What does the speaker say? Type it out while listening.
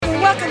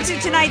Welcome to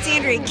tonight's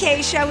Andrea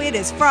Kaye Show. It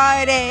is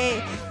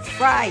Friday.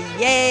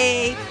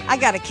 I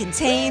got to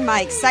contain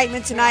my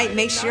excitement tonight.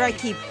 Make sure I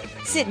keep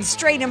sitting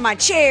straight in my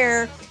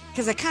chair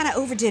because I kind of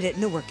overdid it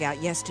in the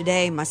workout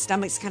yesterday. My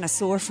stomach's kind of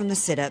sore from the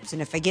sit-ups,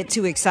 and if I get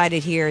too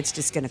excited here, it's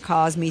just going to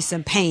cause me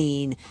some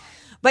pain.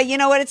 But you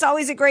know what? It's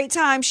always a great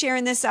time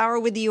sharing this hour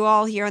with you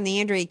all here on the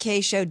Andrea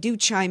Kaye Show. Do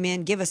chime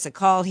in. Give us a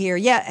call here.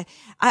 Yeah,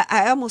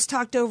 I almost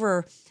talked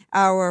over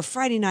our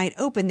Friday night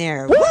open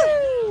there. Woo!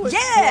 It's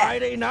Yeah.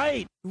 Friday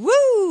night.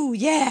 Woo!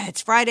 Yeah,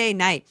 it's Friday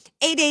night.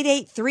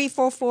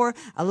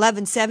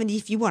 888-344-1170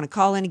 if you want to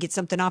call in and get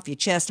something off your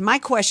chest. My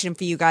question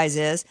for you guys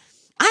is,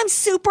 I'm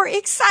super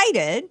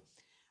excited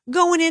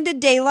going into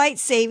daylight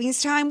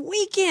savings time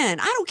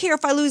weekend. I don't care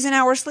if I lose an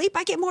hour of sleep.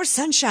 I get more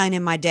sunshine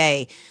in my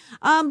day.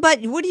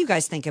 But what do you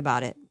guys think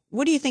about it?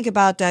 What do you think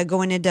about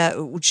going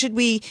into, should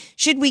we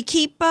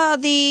keep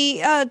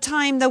the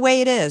time the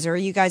way it is? Or are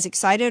you guys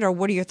excited? Or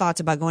what are your thoughts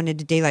about going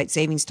into daylight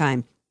savings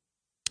time?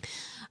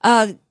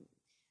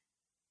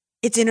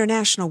 It's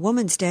International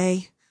Women's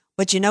Day,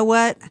 but you know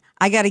what?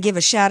 I got to give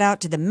a shout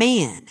out to the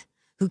man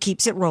who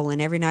keeps it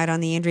rolling every night on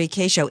the Andrea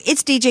Kaye Show.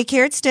 It's DJ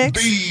Carrot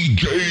Sticks.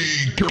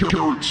 DJ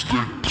Carrot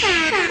Sticks.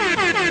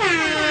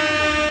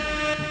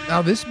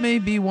 Now, this may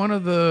be one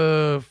of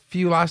the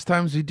few last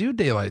times we do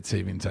daylight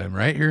saving time,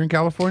 right, here in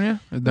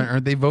California?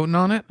 Aren't they voting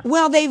on it?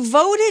 Well, they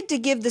voted to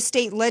give the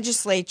state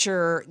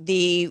legislature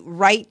the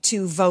right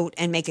to vote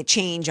and make a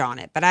change on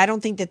it, but I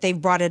don't think that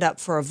they've brought it up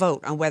for a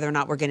vote on whether or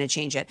not we're going to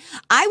change it.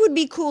 I would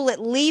be cool at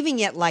leaving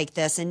it like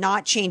this and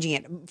not changing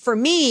it. For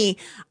me,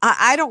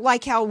 I don't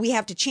like how we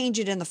have to change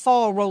it in the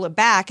fall, roll it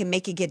back, and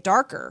make it get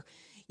darker.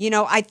 You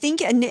know, I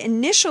think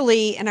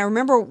initially, and I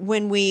remember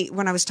when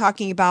I was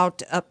talking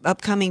about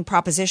upcoming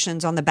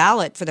propositions on the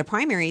ballot for the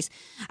primaries,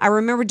 I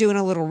remember doing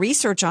a little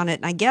research on it.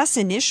 And I guess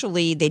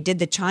initially they did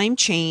the time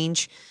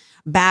change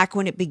back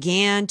when it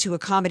began to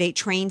accommodate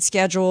train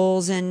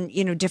schedules and,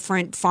 you know,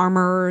 different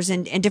farmers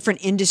and different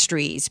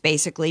industries,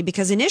 basically,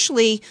 because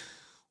initially,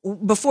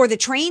 before the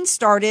train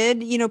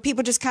started, you know,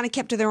 people just kind of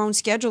kept to their own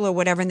schedule or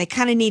whatever, and they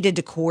kind of needed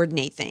to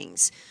coordinate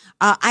things.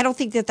 I don't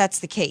think that that's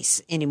the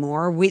case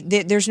anymore.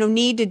 There's no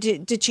need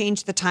to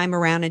change the time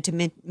around and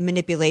to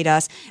manipulate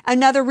us.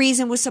 Another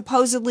reason was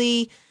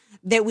supposedly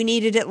that we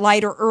needed it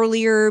lighter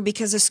earlier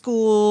because of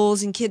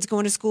schools and kids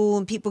going to school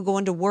and people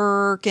going to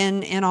work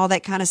and all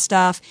that kind of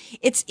stuff.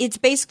 It's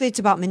basically, it's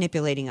about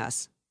manipulating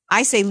us.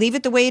 I say leave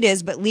it the way it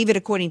is, but leave it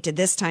according to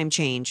this time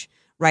change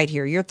right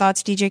here. Your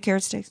thoughts, DJ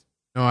Carrot Sticks?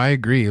 No, I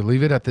agree.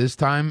 Leave it at this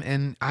time.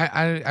 And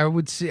I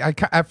would say,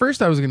 at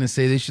first I was going to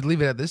say they should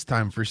leave it at this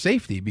time for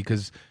safety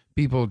because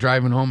people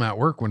driving home at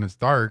work when it's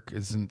dark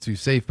isn't too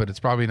safe, but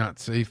it's probably not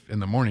safe in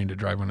the morning to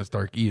drive when it's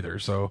dark either.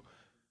 So,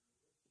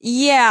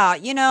 yeah,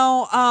 you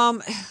know,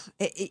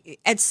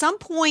 at some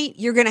point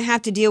you're going to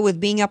have to deal with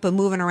being up and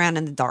moving around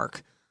in the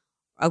dark.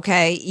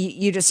 Okay,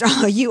 you just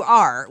you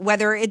are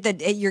whether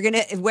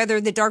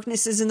the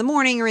darkness is in the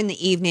morning or in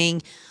the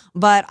evening.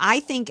 But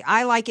I think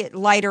I like it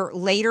lighter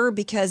later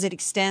because it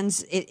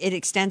extends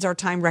our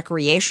time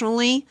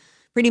recreationally.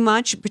 Pretty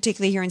much,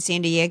 particularly here in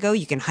San Diego,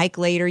 you can hike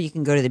later. You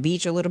can go to the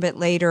beach a little bit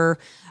later.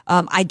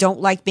 I don't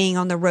like being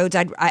on the roads.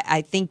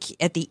 I think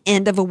at the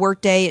end of a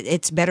workday,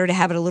 it's better to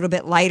have it a little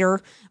bit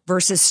lighter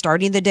versus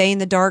starting the day in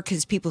the dark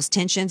because people's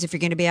tensions. If you're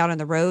going to be out on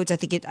the roads, I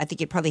think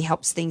it probably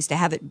helps things to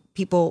have it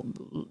people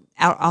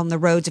out on the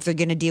roads if they're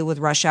going to deal with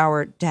rush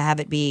hour to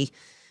have it be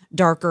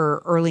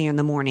darker early in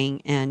the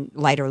morning and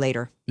lighter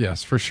later.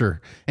 yes, for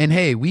sure. And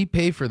hey, we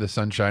pay for the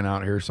sunshine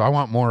out here, so I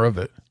want more of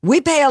it. We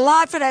pay a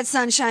lot for that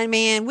sunshine,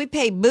 man. We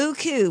pay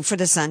buku for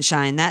the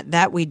sunshine.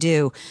 That we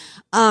do.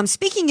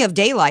 Speaking of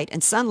daylight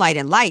and sunlight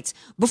and lights,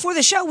 before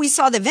the show, we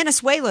saw that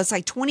Venezuela, it's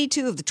like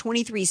 22 of the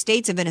 23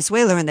 states of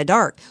Venezuela are in the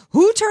dark.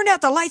 Who turned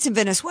out the lights in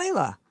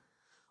Venezuela?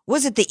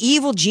 Was it the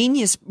evil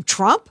genius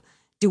Trump?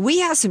 Do we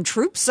have some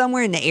troops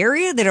somewhere in the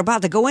area that are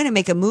about to go in and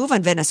make a move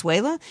on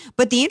Venezuela?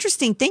 But the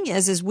interesting thing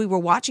is we were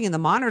watching in the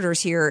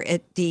monitors here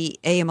at the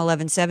AM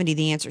 1170,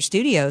 The Answer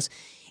Studios,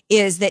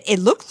 is that it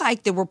looked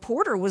like the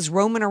reporter was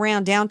roaming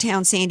around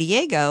downtown San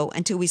Diego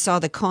until we saw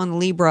the Con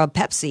Libra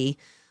Pepsi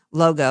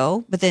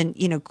logo. But then,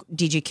 you know,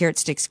 DJ Carrot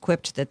Sticks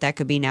quipped that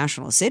could be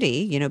National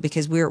City, you know,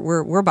 because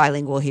we're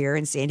bilingual here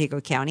in San Diego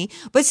County.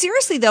 But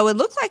seriously, though, it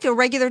looked like a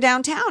regular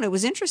downtown. It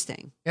was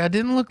interesting. Yeah, it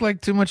didn't look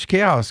like too much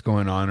chaos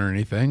going on or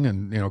anything.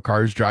 And, you know,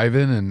 cars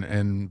driving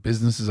and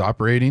businesses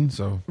operating.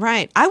 So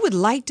right. I would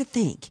like to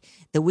think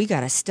that we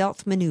got a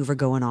stealth maneuver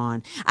going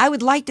on. I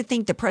would like to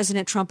think that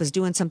President Trump is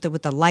doing something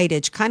with the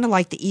lightage, kind of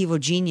like the evil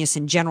genius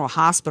in General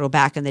Hospital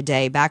back in the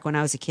day, back when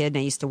I was a kid and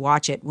I used to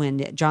watch it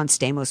when John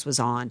Stamos was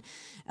on.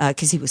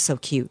 Because he was so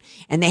cute.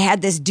 And they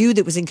had this dude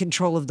that was in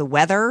control of the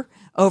weather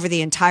over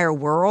the entire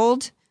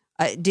world.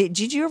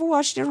 Did you ever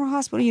watch General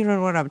Hospital? You don't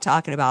know what I'm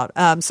talking about.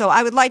 So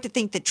I would like to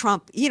think that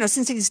Trump, you know,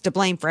 since he's to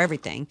blame for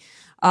everything,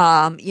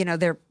 you know,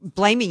 they're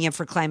blaming him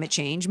for climate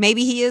change.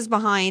 Maybe he is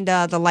behind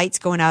the lights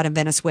going out in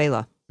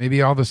Venezuela. maybe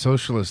all the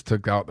socialists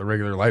took out the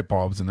regular light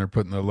bulbs and they're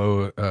putting the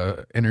low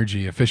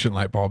energy efficient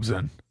light bulbs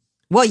in.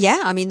 Well,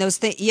 yeah. I mean, those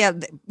things,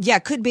 yeah,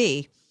 could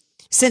be.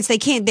 Since they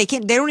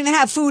don't even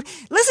have food.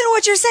 Listen to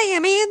what you're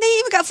saying, man. They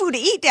even got food to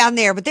eat down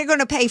there, but they're going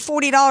to pay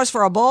 $40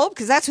 for a bulb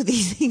because that's what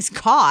these things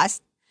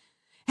cost.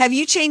 Have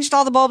you changed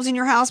all the bulbs in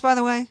your house, by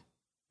the way?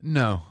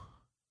 No.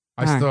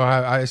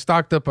 I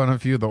stocked up on a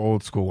few of the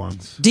old school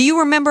ones. Do you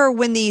remember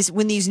when these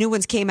new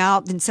ones came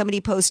out, then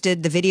somebody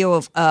posted the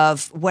video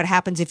of what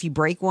happens if you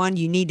break one?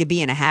 You need to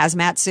be in a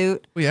hazmat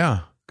suit. Well, yeah.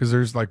 Because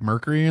there's like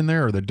mercury in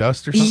there or the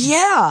dust or something?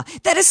 Yeah,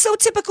 that is so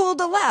typical of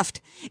the left.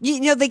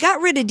 You know, they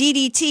got rid of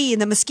DDT and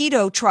the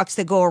mosquito trucks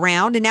that go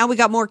around, and now we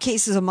got more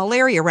cases of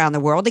malaria around the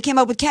world. They came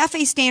up with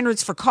CAFE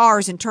standards for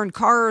cars and turned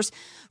cars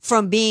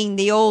from being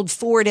the old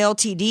Ford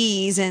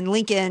LTDs and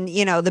Lincoln,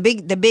 you know, the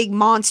big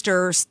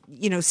monster,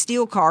 you know,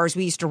 steel cars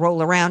we used to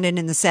roll around in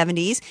the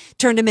 70s,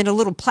 turned them into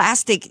little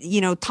plastic, you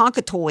know,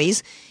 Tonka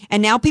toys.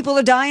 And now people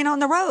are dying on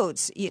the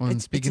roads. Well,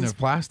 and speaking of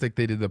plastic,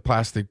 they did the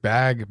plastic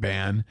bag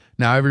ban.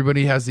 Now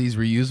everybody has these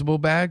reusable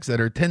bags that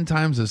are 10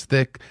 times as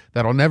thick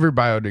that'll never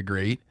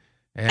biodegrade.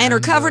 And are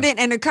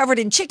covered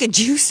in chicken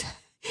juice.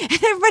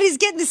 And everybody's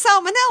getting the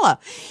salmonella.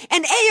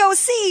 And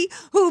AOC,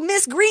 who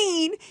Miss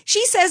Green,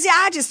 she says, yeah,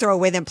 I just throw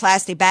away them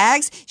plastic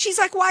bags. She's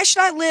like, why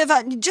should I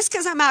live? Just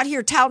because I'm out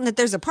here touting that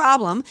there's a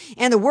problem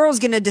and the world's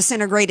going to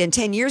disintegrate in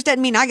 10 years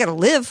doesn't mean I got to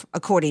live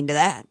according to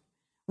that.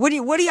 What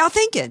are y'all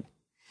thinking?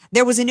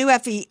 There was a new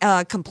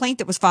complaint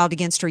that was filed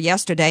against her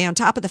yesterday on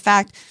top of the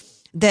fact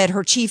that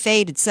her chief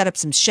aide had set up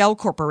some shell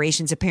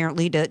corporations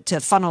apparently to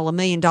funnel $1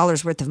 million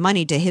worth of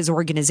money to his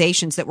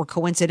organizations that were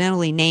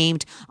coincidentally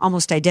named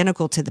almost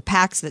identical to the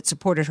PACs that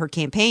supported her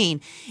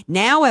campaign.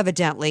 Now,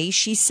 evidently,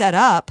 she set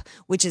up,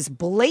 which is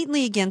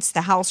blatantly against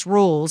the House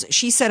rules,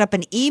 she set up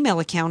an email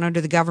account under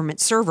the government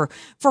server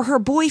for her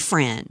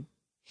boyfriend.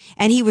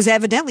 And he was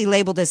evidently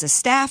labeled as a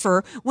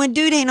staffer when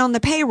dude ain't on the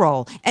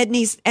payroll, at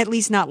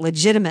least not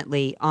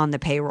legitimately on the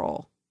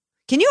payroll.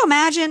 Can you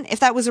imagine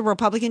if that was a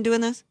Republican doing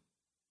this?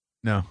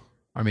 No.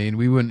 I mean,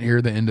 we wouldn't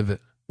hear the end of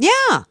it.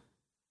 Yeah.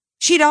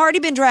 She'd already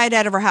been dragged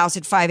out of her house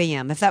at 5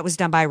 a.m. if that was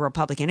done by a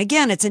Republican.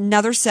 Again, it's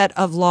another set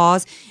of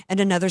laws and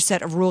another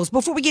set of rules.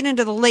 Before we get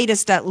into the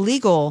latest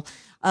legal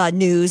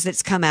news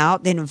that's come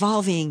out, then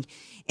involving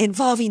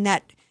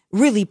that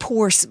really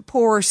poor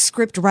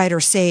script writer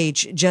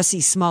sage,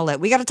 Jussie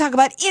Smollett, we got to talk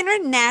about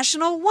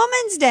International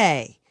Women's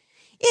Day.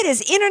 It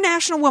is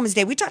International Women's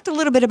Day. We talked a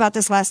little bit about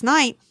this last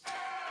night.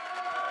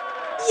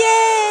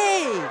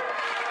 Yay!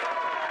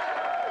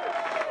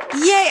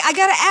 Yay, I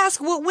got to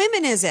ask, what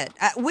women is it?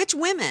 Which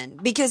women?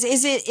 Because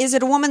is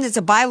it a woman that's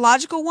a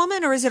biological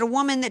woman, or is it a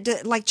woman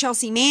that, like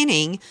Chelsea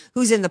Manning,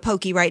 who's in the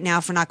pokey right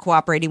now for not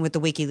cooperating with the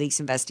WikiLeaks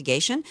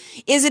investigation?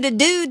 Is it a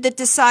dude that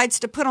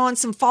decides to put on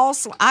some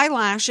false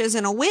eyelashes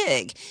and a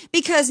wig?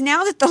 Because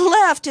now that the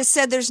left has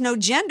said there's no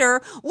gender,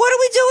 what are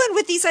we doing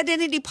with these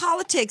identity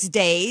politics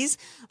days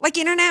like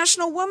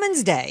International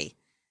Women's Day?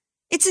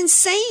 It's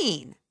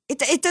insane.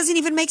 It doesn't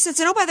even make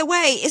sense. And oh, by the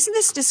way, isn't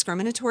this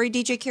discriminatory,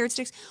 DJ Carrot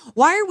Sticks?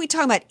 Why are we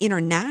talking about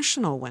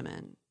international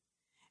women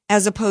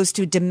as opposed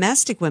to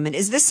domestic women?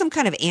 Is this some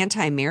kind of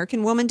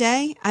anti-American woman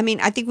day? I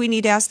mean, I think we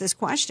need to ask this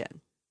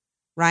question,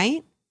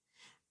 right?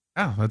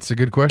 Oh, that's a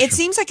good question. It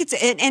seems like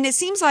it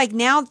seems like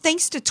now,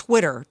 thanks to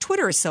Twitter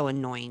is so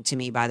annoying to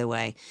me, by the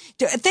way.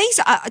 Thanks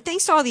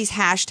to all these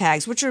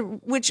hashtags,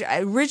 which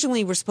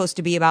originally were supposed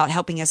to be about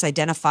helping us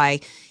identify,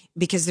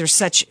 because there's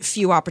such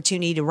few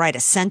opportunity to write a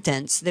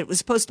sentence, that was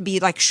supposed to be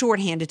like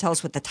shorthand to tell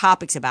us what the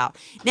topic's about.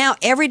 Now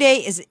every day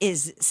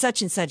is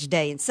such and such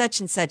day and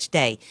such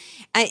day.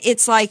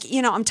 It's like,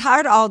 you know, I'm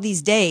tired of all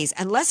these days,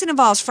 unless it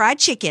involves fried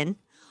chicken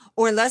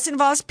or unless it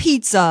involves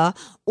pizza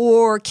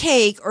or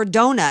cake or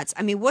donuts.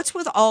 I mean, what's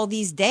with all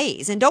these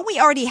days? And don't we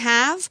already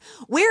have?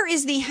 Where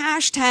is the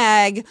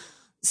hashtag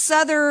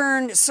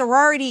Southern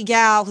sorority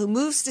gal who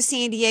moves to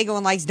San Diego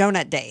and likes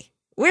donut day?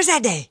 Where's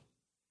that day?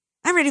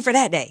 I'm ready for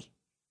that day.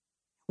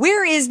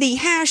 Where is the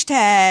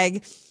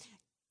hashtag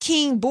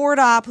King Board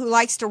Op who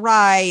likes to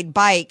ride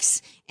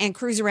bikes and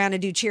cruise around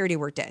and do charity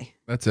work day?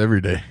 That's every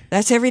day.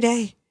 That's every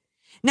day.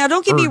 Now,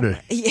 don't get me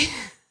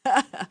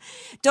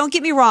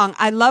wrong.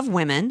 I love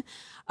women,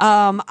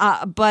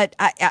 but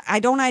I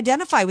don't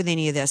identify with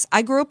any of this.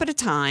 I grew up at a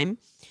time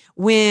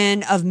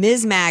of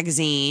Ms.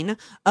 Magazine,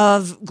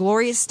 of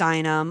Gloria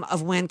Steinem,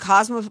 of when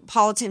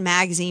Cosmopolitan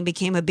Magazine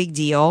became a big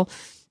deal,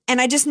 and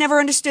I just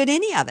never understood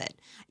any of it.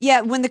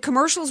 Yeah, when the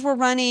commercials were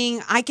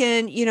running, I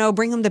can, you know,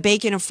 bring them the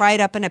bacon and fry it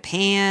up in a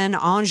pan,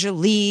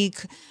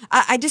 Angelique.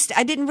 I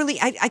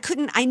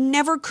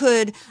never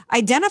could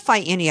identify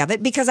any of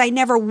it because I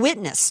never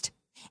witnessed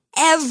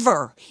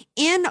ever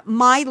in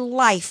my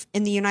life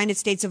in the United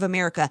States of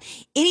America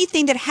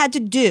anything that had to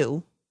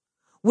do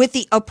with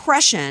the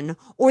oppression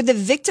or the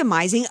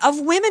victimizing of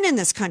women in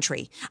this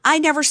country. I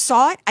never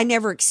saw it. I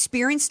never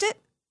experienced it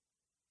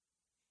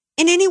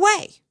in any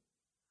way.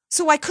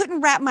 So I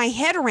couldn't wrap my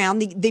head around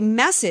the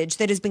message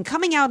that has been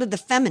coming out of the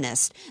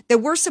feminists, that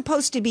we're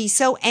supposed to be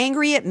so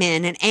angry at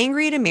men and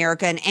angry at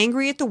America and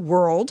angry at the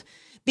world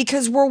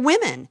because we're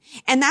women.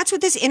 And that's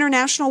what this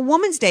International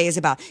Women's Day is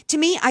about. To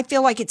me, I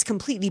feel like it's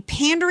completely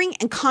pandering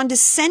and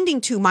condescending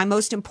to my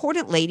most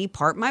important lady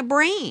part, my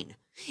brain.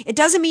 It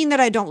doesn't mean that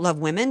I don't love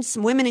women.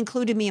 Some women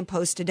included me in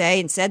posts today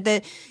and said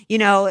that,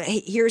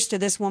 hey, here's to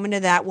this woman, to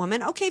that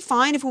woman. Okay,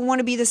 fine. If we want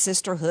to be the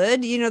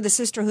sisterhood, the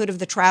sisterhood of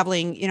the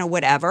traveling,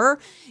 whatever,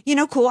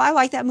 cool. I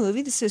like that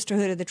movie, The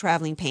Sisterhood of the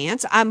Traveling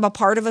Pants. I'm a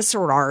part of a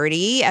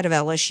sorority out of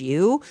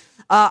LSU.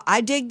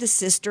 I dig the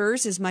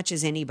sisters as much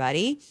as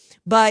anybody.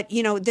 But,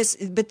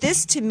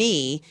 this to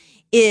me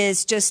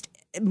is just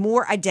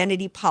more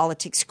identity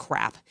politics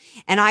crap.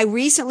 And I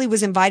recently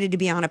was invited to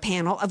be on a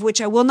panel of which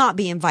I will not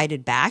be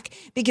invited back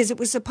because it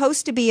was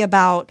supposed to be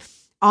about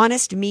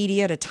honest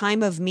media at a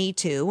time of Me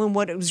Too. And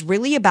what it was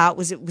really about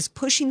was it was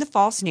pushing the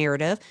false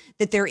narrative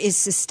that there is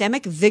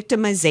systemic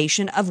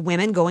victimization of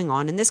women going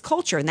on in this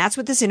culture. And that's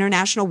what this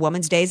International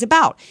Women's Day is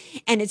about.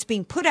 And it's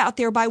being put out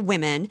there by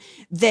women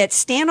that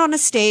stand on a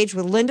stage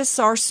with Linda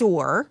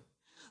Sarsour,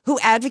 who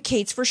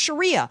advocates for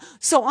Sharia.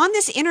 So on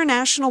this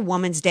International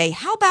Women's Day,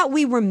 how about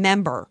we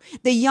remember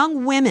the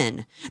young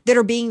women that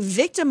are being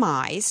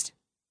victimized,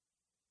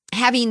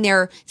 having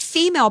their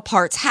female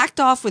parts hacked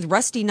off with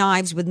rusty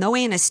knives with no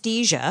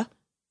anesthesia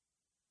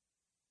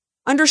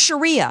under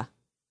Sharia.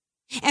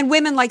 And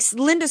women like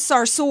Linda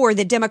Sarsour,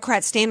 the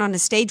Democrats stand on the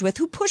stage with,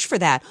 who push for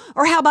that.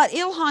 Or how about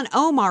Ilhan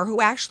Omar,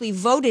 who actually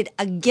voted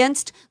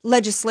against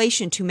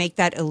legislation to make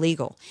that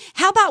illegal?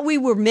 How about we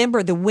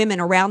remember the women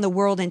around the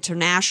world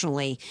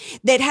internationally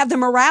that have the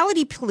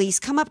morality police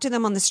come up to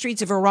them on the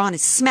streets of Iran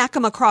and smack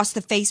them across the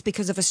face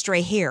because of a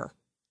stray hair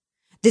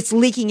that's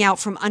leaking out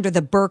from under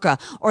the burqa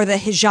or the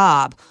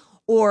hijab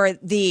or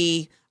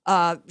the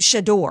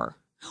chador?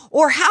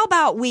 Or how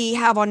about we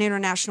have on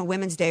International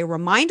Women's Day a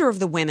reminder of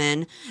the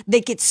women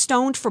that get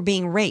stoned for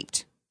being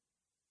raped?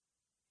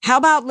 How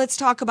about let's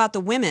talk about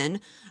the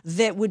women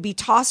that would be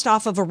tossed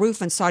off of a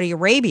roof in Saudi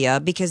Arabia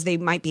because they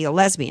might be a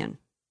lesbian?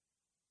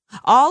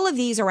 All of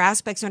these are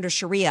aspects under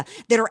Sharia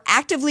that are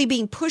actively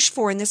being pushed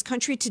for in this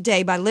country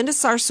today by Linda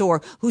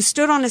Sarsour, who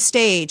stood on a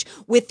stage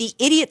with the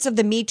idiots of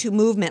the Me Too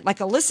movement, like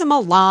Alyssa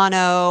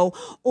Milano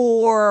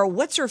or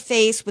what's her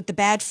face with the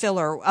bad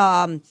filler,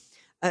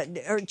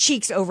 her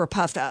cheeks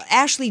overpuffed,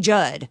 Ashley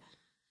Judd,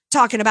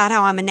 talking about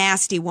how I'm a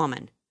nasty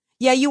woman.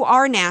 Yeah, you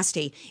are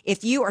nasty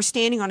if you are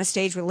standing on a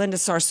stage with Linda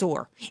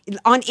Sarsour.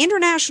 On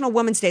International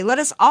Women's Day, let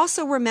us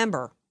also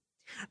remember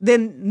the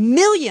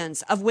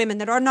millions of women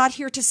that are not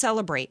here to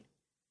celebrate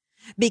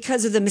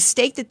because of the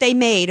mistake that they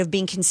made of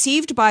being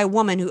conceived by a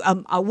woman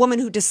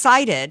who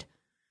decided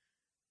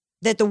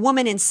that the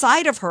woman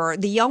inside of her,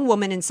 the young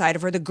woman inside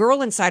of her, the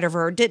girl inside of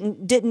her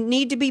didn't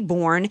need to be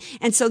born.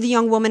 And so the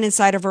young woman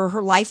inside of her,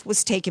 her life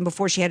was taken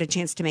before she had a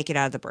chance to make it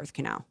out of the birth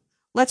canal.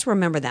 Let's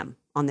remember them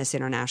on this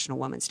International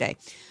Women's Day.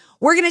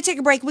 We're going to take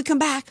a break. We come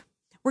back.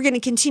 We're going to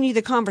continue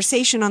the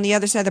conversation on the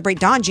other side of the break.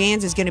 Don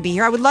Jans is going to be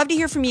here. I would love to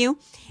hear from you.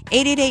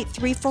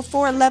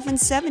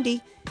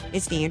 888-344-1170.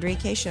 It's the Andrea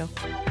Kaye Show.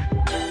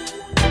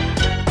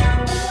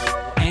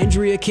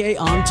 Andrea Kaye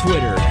on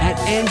Twitter at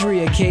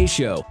Andrea Kaye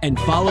Show, and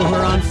follow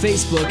her on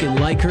Facebook and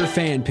like her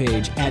fan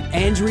page at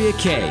Andrea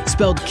Kaye,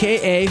 spelled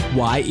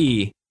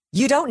Kaye.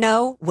 You don't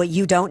know what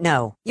you don't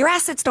know. Your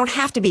assets don't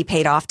have to be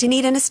paid off to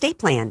need an estate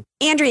plan.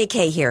 Andrea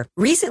Kaye here.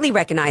 Recently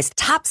recognized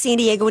top San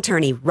Diego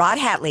attorney Rod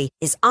Hatley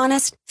is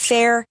honest,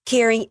 fair,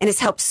 caring, and has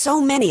helped so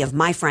many of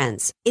my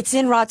friends. It's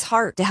in Rod's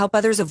heart to help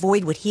others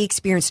avoid what he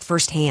experienced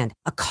firsthand,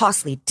 a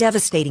costly,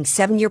 devastating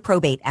 7-year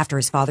probate after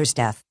his father's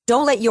death.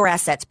 Don't let your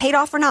assets, paid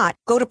off or not,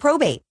 go to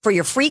probate. For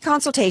your free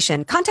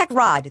consultation, contact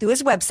Rod through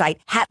his website,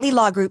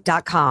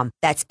 HatleyLawGroup.com.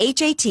 That's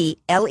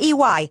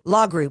HATLEY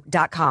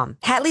lawgroup.com.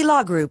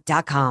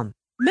 HatleyLawGroup.com.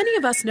 Many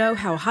of us know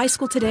how high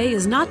school today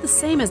is not the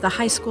same as the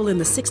high school in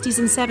the 60s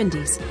and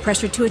 70s.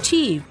 Pressure to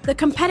achieve, the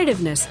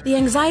competitiveness, the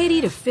anxiety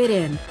to fit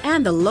in,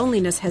 and the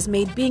loneliness has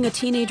made being a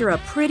teenager a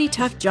pretty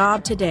tough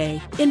job today.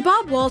 In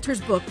Bob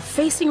Walter's book,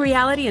 Facing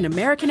Reality in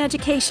American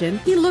Education,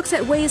 he looks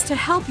at ways to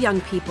help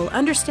young people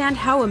understand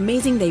how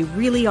amazing they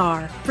really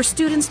are, for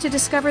students to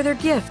discover their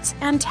gifts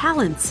and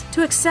talents,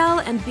 to excel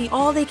and be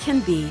all they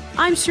can be.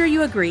 I'm sure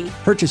you agree.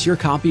 Purchase your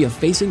copy of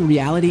Facing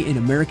Reality in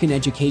American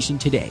Education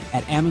today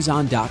at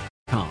Amazon.com.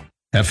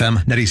 FM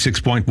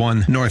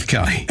 96.1 North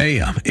County,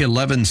 AM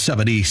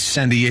 1170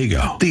 San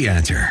Diego. The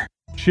Answer.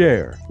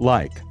 Share,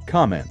 like,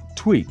 comment,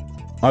 tweet.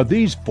 Are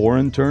these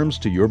foreign terms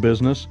to your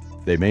business?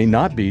 They may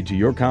not be to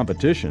your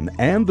competition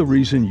and the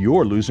reason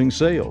you're losing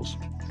sales.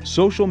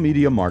 Social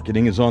media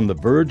marketing is on the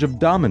verge of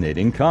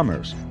dominating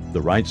commerce.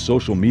 The right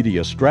social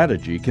media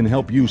strategy can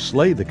help you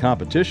slay the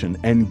competition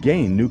and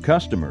gain new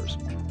customers.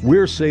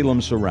 We're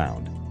Salem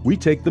Surround. We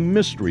take the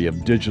mystery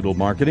of digital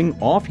marketing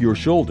off your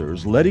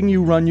shoulders, letting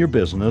you run your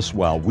business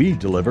while we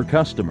deliver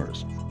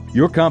customers.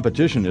 Your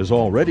competition is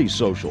already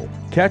social.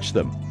 Catch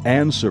them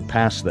and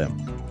surpass them.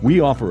 We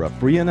offer a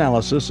free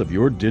analysis of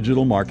your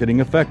digital marketing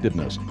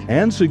effectiveness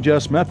and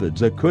suggest methods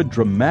that could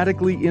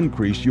dramatically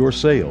increase your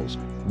sales.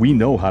 We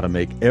know how to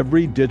make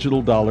every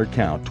digital dollar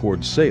count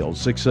towards sales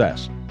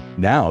success.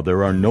 Now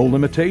there are no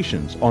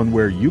limitations on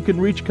where you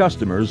can reach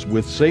customers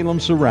with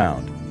Salem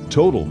Surround.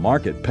 Total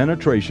market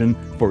penetration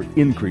for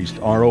increased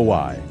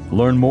ROI.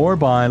 Learn more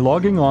by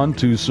logging on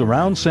to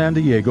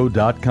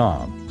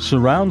surroundsandiego.com.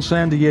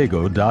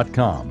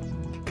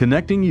 Surroundsandiego.com.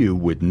 connecting you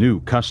with new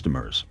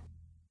customers.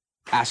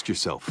 Ask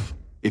yourself,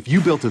 if you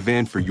built a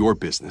van for your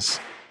business,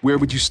 where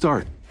would you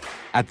start?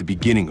 At the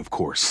beginning, of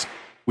course,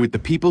 with the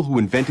people who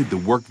invented the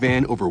work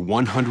van over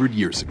 100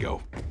 years ago,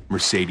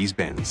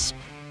 Mercedes-Benz.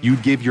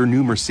 You'd give your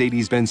new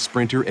Mercedes-Benz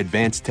Sprinter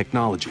advanced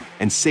technology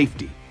and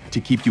safety to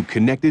keep you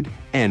connected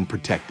and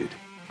protected.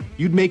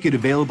 You'd make it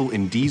available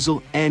in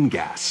diesel and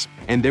gas,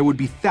 and there would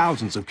be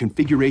thousands of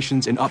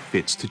configurations and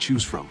upfits to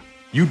choose from.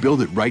 You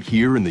build it right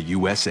here in the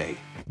USA.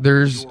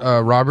 There's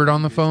Robert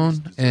on the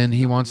phone, and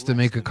he wants to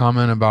make a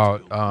comment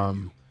about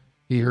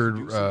he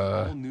heard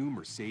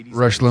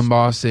Rush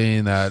Limbaugh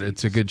saying that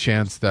it's a good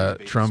chance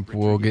that Trump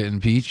will get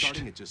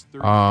impeached.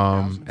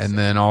 And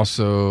then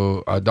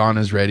also Don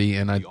is ready,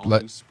 and I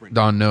let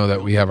Don know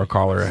that we have a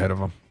caller ahead of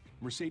him.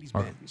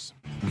 Mercedes-Benz.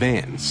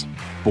 Vans.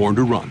 Born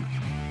to run.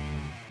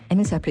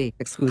 MSRP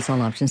excludes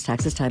all options,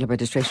 taxes, title,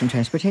 registration,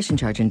 transportation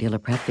charge, and dealer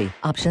prep fee.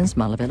 Options,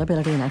 model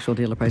availability, and actual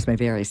dealer price may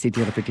vary. See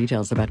dealer for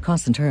details about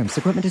costs and terms.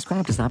 Equipment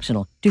described as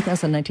optional.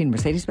 2019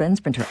 Mercedes-Benz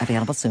Sprinter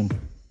available soon.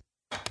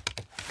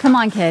 Come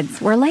on,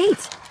 kids. We're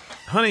late.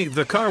 Honey,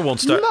 the car won't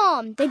start.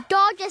 Mom, the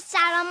dog just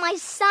sat on my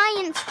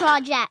science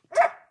project.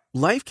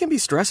 Life can be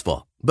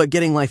stressful, but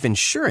getting life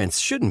insurance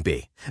shouldn't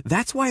be.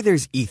 That's why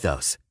there's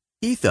Ethos.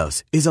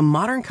 Ethos is a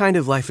modern kind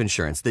of life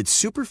insurance that's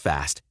super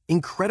fast,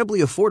 incredibly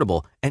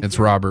affordable, and it's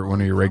Robert,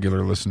 one of your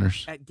regular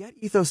listeners. At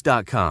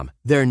GetEthos.com,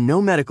 there are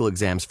no medical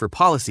exams for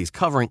policies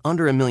covering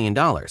under $1 million,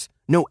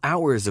 no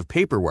hours of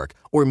paperwork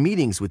or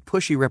meetings with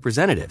pushy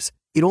representatives.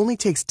 It only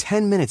takes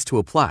 10 minutes to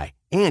apply,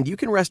 and you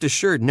can rest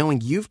assured knowing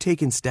you've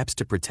taken steps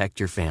to protect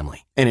your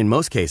family. And in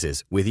most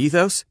cases, with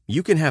Ethos,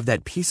 you can have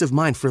that peace of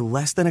mind for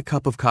less than a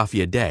cup of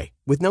coffee a day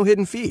with no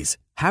hidden fees.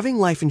 Having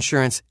life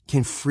insurance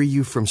can free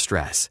you from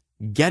stress.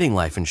 Getting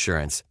life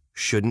insurance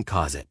shouldn't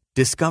cause it.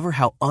 Discover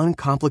how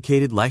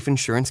uncomplicated life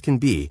insurance can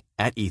be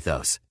at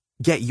Ethos.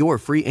 Get your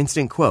free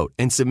instant quote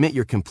and submit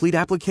your complete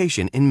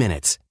application in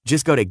minutes.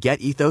 Just go to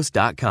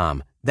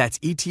GetEthos.com. That's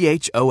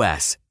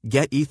ETHOS.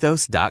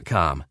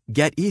 GetEthos.com.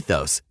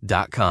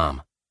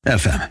 GetEthos.com.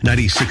 FM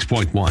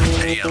 96.1,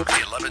 AM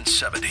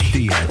 1170.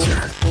 The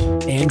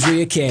Answer.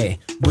 Andrea Kaye,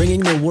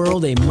 bringing the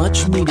world a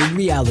much-needed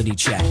reality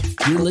check.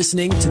 You're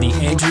listening to The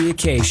Andrea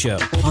Kaye Show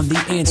on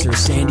The Answer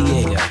San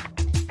Diego.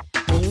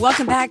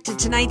 Welcome back to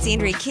tonight's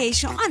Andrea Kaye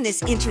Show on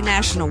this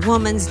International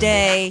Women's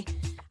Day.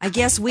 I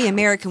guess we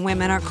American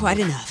women aren't quite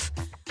enough.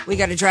 We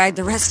got to drag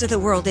the rest of the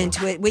world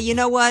into it. Well, you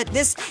know what?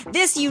 This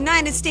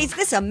United States,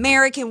 this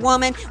American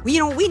woman,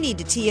 we need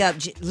to tee up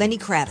Lenny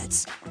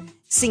Kravitz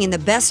singing the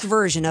best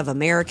version of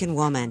American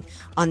Woman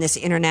on this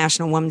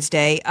International Women's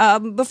Day.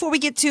 Before we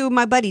get to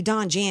my buddy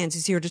Don Jans,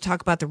 who's here to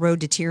talk about the road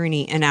to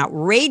tyranny, an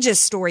outrageous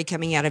story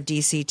coming out of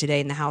D.C. today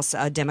in the House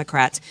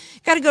Democrats.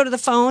 Got to go to the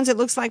phones. It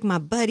looks like my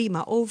buddy,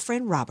 my old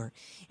friend Robert,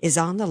 is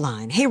on the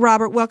line. Hey,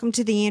 Robert, welcome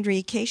to the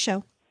Andrea Kaye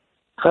Show.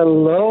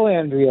 Hello,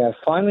 Andrea.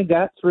 Finally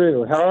got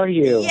through. How are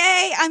you?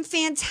 Yay, I'm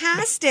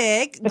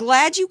fantastic.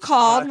 Glad you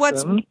called.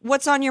 Awesome.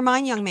 What's on your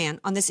mind, young man,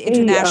 on this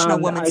International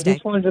Women's Day? I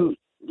just wanted to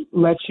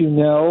let you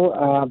know,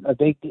 a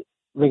big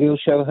radio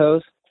show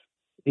host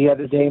the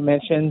other day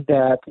mentioned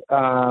that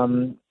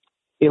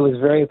it was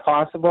very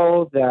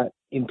possible that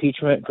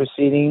impeachment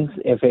proceedings,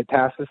 if it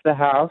passes the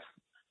House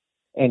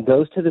and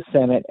goes to the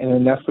Senate and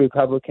enough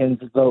Republicans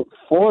vote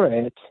for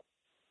it,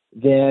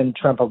 then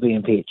Trump will be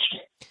impeached.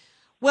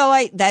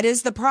 Well, that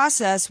is the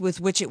process with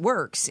which it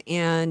works.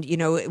 And,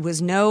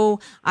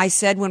 I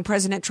said when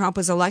President Trump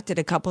was elected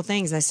a couple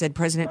things. I said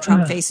President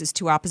Trump faces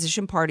two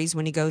opposition parties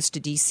when he goes to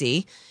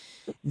D.C.,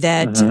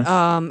 that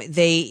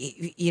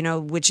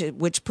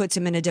which puts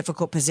him in a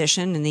difficult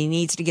position, and he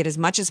needs to get as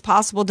much as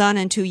possible done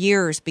in 2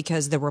 years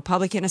because the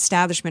Republican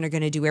establishment are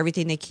going to do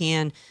everything they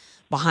can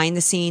behind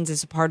the scenes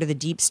as a part of the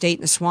deep state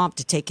and the swamp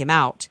to take him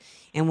out.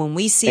 And when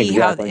we see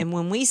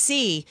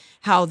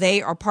how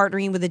they are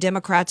partnering with the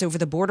Democrats over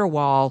the border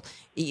wall,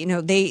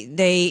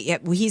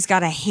 he's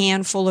got a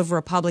handful of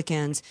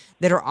Republicans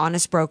that are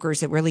honest brokers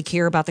that really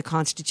care about the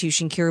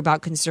Constitution, care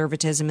about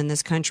conservatism in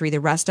this country.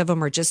 The rest of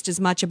them are just as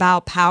much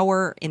about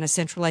power in a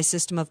centralized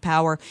system of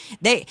power.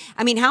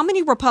 How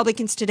many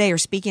Republicans today are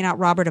speaking out,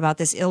 Robert, about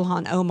this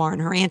Ilhan Omar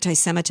and her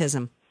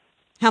anti-Semitism?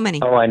 How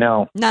many? Oh, I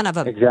know. None of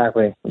them.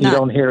 Exactly. You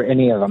don't hear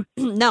any of them.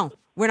 No.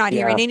 We're not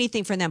hearing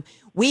anything from them.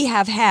 We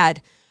have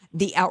had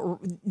the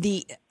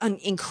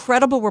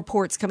incredible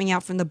reports coming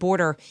out from the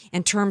border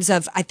in terms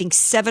of, I think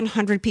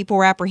 700 people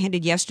were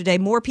apprehended yesterday.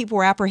 More people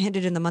were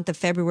apprehended in the month of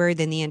February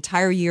than the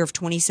entire year of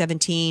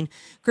 2017.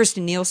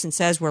 Kirsten Nielsen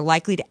says we're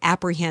likely to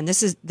apprehend,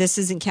 this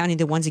isn't counting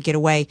the ones that get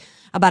away,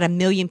 about 1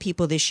 million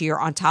people this year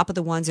on top of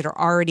the ones that are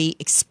already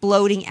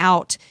exploding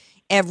out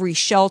every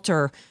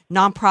shelter,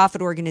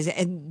 nonprofit organization.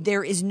 And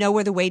there is no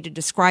other way to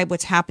describe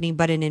what's happening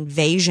but an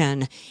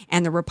invasion.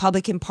 And the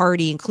Republican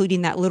Party,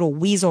 including that little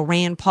weasel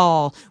Rand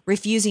Paul,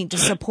 refusing to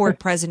support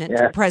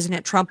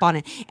President Trump on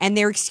it. And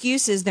their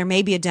excuse is there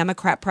may be a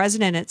Democrat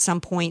president at some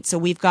point, so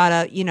we've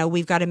got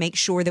to make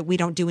sure that we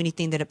don't do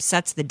anything that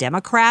upsets the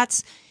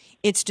Democrats.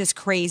 It's just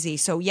crazy.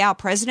 So yeah,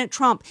 President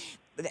Trump,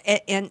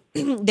 and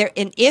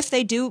if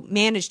they do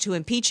manage to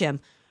impeach him,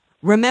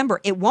 remember,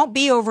 it won't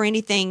be over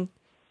anything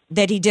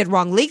that he did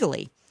wrong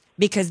legally,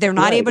 because they're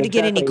not able to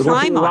get any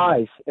crime on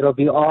him. It'll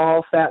be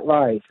all fat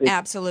lies.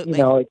 Absolutely.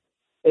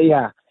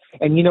 Yeah.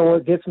 And you know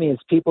what gets me is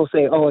people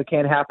say, "Oh, it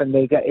can't happen.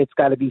 It's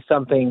got to be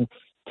something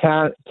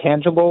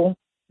tangible."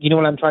 You know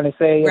what I'm trying to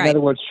say? Right. In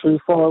other words,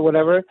 truthful or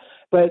whatever.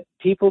 But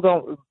people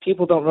don't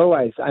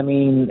realize. I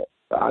mean,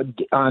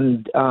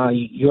 on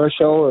your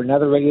show or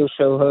another radio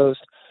show host,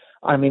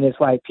 I mean, it's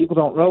like people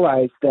don't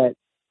realize that.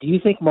 Do you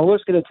think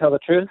Mueller's going to tell the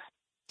truth?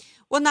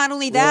 Well, not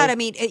only that, I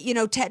mean,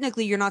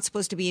 technically you're not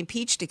supposed to be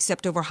impeached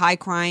except over high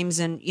crimes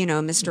and,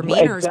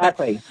 misdemeanors.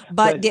 Exactly.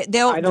 But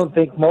I don't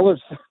think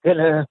Mueller's going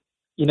to,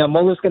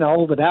 Mueller's going to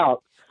hold it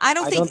out. I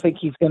don't think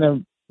he's going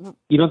to.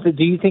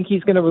 Do you think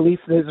he's going to release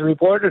his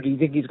report, or do you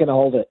think he's going to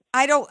hold it?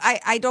 I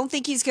don't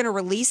think he's going to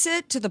release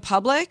it to the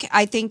public.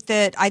 I think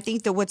that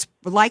what's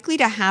likely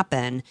to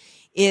happen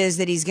is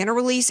that he's going to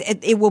release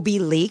it. It will be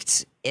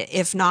leaked,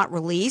 if not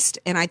released.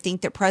 And I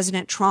think that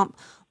President Trump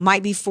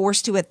might be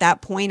forced to at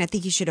that point. I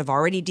think he should have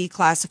already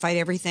declassified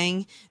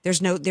everything.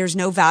 There's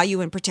no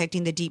value in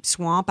protecting the deep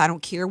swamp. I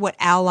don't care what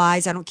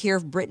allies, I don't care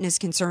if Britain is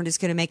concerned it's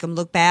going to make them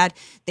look bad.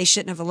 They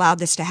shouldn't have allowed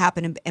this to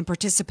happen and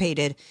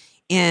participated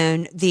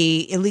in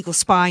the illegal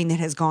spying that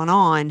has gone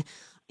on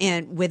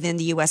within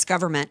the U.S.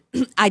 government.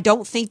 I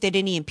don't think that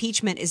any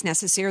impeachment is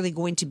necessarily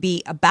going to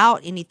be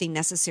about anything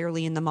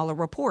necessarily in the Mueller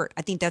report.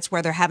 I think that's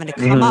where they're having to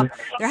come up.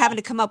 They're having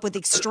to come up with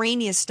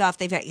extraneous stuff.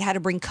 They've had to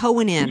bring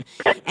Cohen in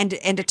and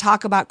to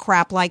talk about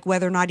crap like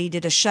whether or not he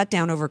did a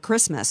shutdown over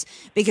Christmas,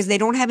 because they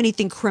don't have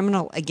anything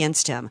criminal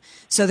against him.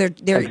 So they're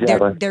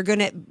going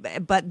to,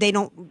 but they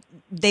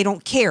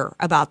don't care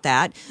about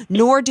that.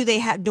 Nor do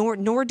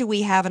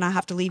we have, and I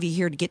have to leave you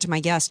here to get to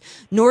my guest.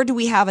 Nor do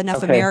we have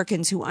enough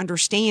Americans who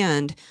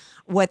understand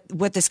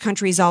what this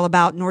country is all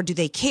about, nor do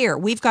they care.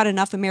 We've got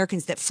enough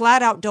Americans that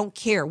flat out don't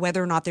care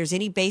whether or not there's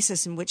any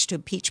basis in which to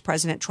impeach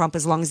President Trump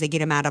as long as they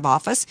get him out of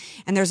office.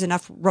 And there's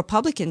enough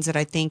Republicans that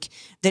I think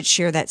that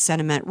share that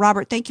sentiment.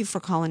 Robert, thank you for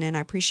calling in.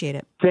 I appreciate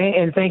it.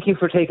 And thank you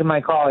for taking my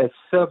call. It's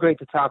so great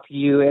to talk to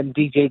you and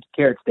DJ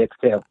Carrot Sticks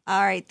too.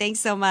 All right. Thanks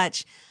so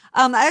much.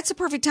 That's a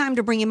perfect time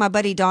to bring in my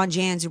buddy Don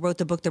Jans, who wrote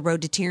the book, The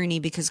Road to Tyranny,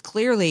 because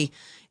clearly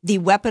the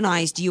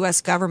weaponized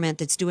U.S. government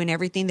that's doing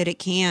everything that it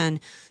can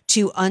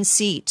to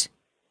unseat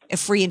a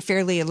free and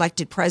fairly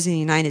elected president of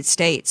the United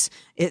States.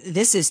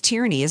 This is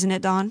tyranny, isn't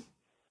it, Don?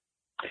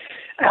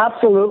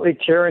 Absolutely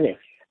tyranny.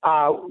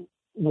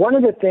 One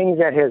of the things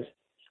that has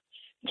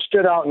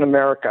stood out in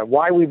America,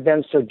 why we've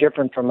been so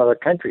different from other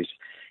countries,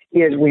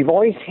 is we've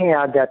always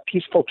had that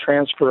peaceful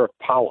transfer of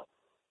power.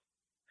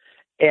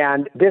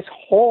 And this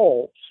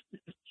whole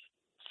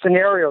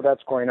scenario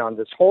that's going on,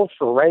 this whole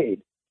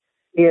charade,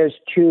 is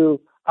to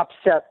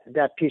upset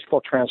that peaceful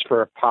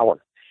transfer of power.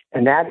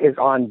 And that is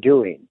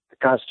undoing. The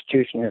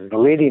Constitution is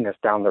leading us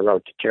down the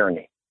road to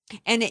tyranny.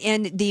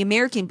 And the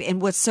American,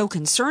 and what's so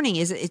concerning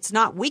is it's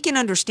not, we can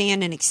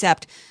understand and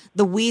accept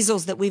the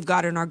weasels that we've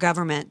got in our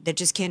government that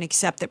just can't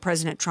accept that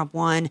President Trump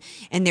won,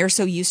 and they're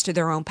so used to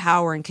their own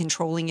power and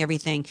controlling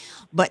everything.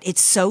 But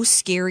it's so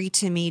scary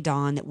to me,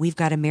 Don, that we've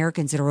got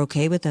Americans that are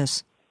okay with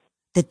this.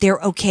 That they're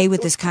okay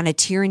with this kind of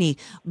tyranny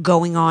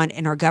going on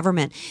in our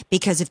government.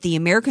 Because if the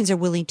Americans are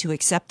willing to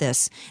accept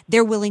this,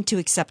 they're willing to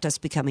accept us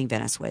becoming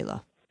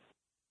Venezuela.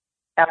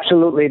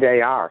 Absolutely,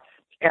 they are.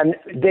 And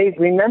they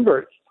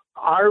remember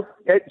our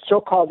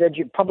so-called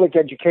public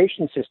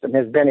education system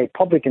has been a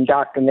public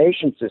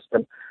indoctrination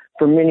system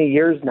for many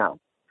years now.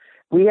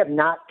 We have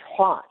not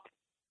taught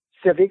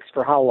civics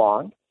for how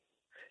long?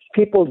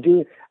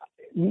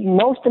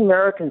 Most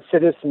American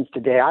citizens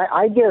today,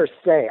 I dare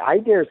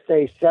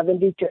say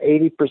 70 to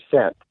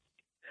 80%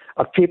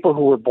 of people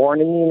who were born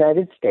in the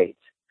United States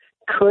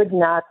could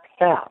not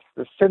pass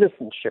the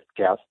citizenship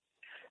test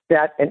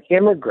that an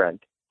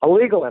immigrant, a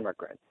legal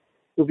immigrant,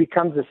 who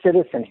becomes a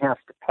citizen has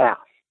to pass.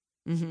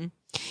 Mm-hmm.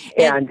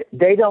 And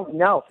they don't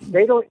know.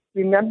 They don't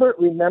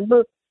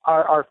remember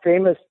our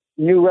famous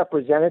new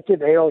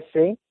representative,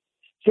 AOC,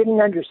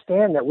 didn't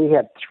understand that we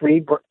had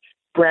three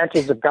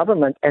branches of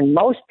government, and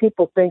most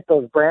people think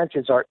those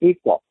branches are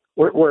equal.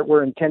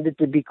 Were intended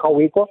to be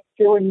co-equal.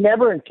 They were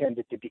never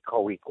intended to be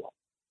co-equal.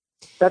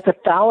 That's a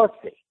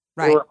fallacy.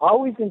 Right. They were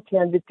always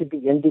intended to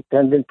be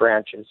independent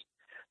branches,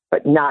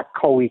 but not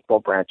co-equal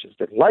branches.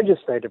 The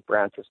legislative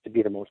branch was to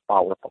be the most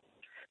powerful.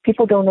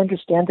 People don't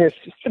understand their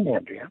system,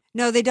 Andrea.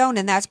 No, they don't,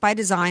 and that's by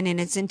design, and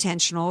it's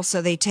intentional.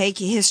 So they take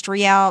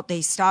history out.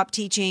 They stop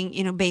teaching,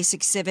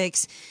 basic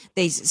civics.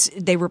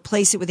 They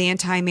replace it with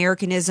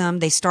anti-Americanism.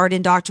 They start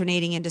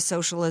indoctrinating into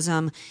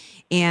socialism,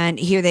 and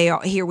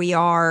here we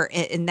are,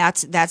 and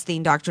that's the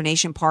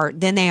indoctrination part.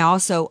 Then they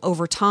also,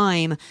 over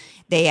time,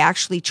 they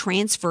actually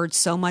transferred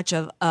so much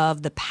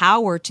of the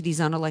power to these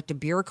unelected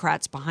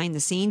bureaucrats behind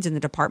the scenes in the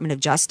Department of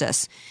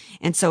Justice.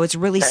 And so it's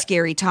really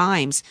scary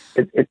times.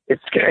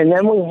 It's scary. And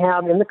then we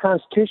have in the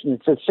Constitution,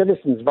 it says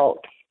citizens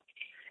vote.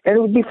 And it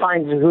would be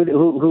fine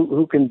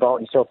who can vote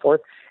and so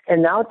forth.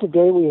 And now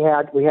today we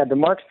had the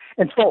marks.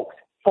 And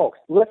folks,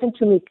 listen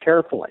to me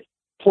carefully,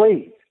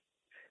 please.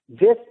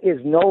 This is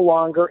no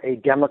longer a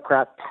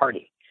Democrat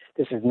party.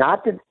 This is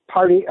not the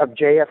party of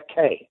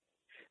JFK.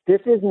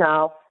 This is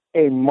now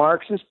a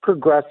Marxist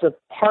progressive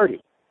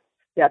party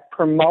that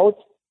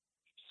promotes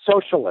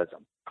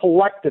socialism,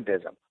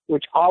 collectivism,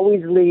 which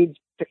always leads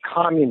to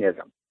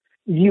communism.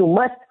 You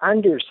must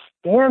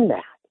understand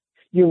that.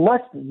 You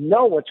must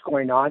know what's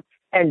going on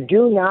and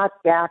do not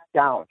back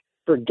down.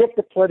 Forget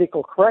the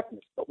political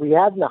correctness. But we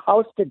have in the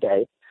House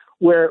today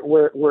where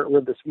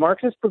this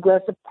Marxist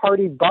Progressive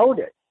Party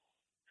voted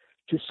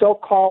to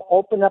so-called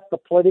open up the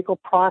political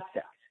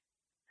process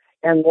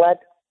and let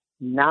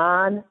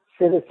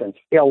non-citizens,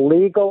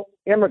 illegal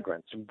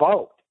immigrants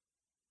vote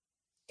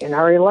in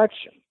our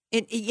election.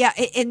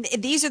 And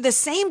these are the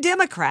same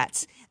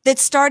Democrats that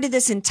started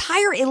this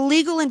entire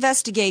illegal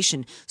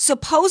investigation,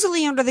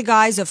 supposedly under the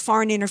guise of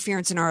foreign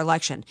interference in our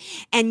election.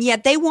 And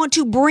yet they want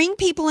to bring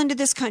people into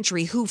this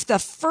country who the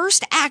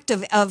first act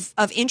of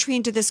entry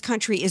into this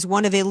country is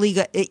one of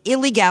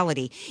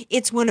illegality.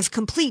 It's one of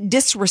complete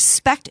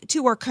disrespect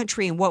to our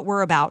country and what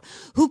we're about,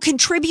 who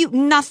contribute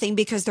nothing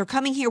because they're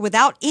coming here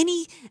without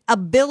any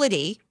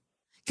ability.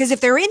 Because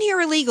if they're in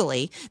here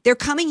illegally, they're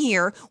coming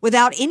here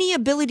without any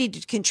ability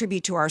to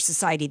contribute to our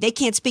society. They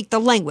can't speak the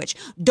language,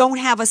 don't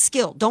have a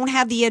skill, don't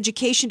have the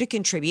education to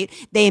contribute.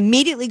 They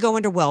immediately go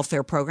into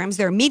welfare programs.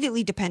 They're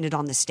immediately dependent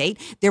on the state.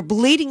 They're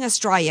bleeding us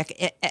dry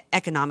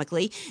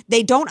economically.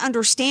 They don't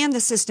understand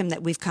the system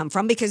that we've come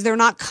from because they're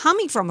not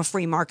coming from a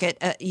free market,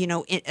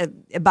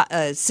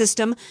 a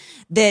system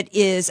that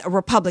is a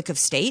republic of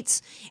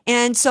states.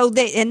 And so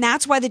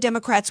that's why the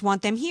Democrats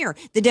want them here.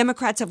 The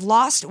Democrats have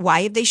lost.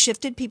 Why have they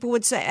shifted? People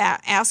would say,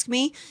 ask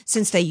me,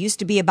 since they used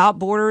to be about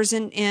borders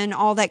and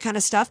all that kind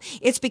of stuff.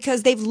 It's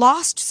because they've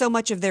lost so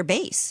much of their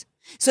base.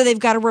 So they've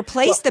got to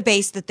replace the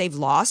base that they've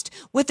lost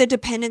with a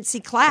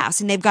dependency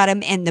class. And they've got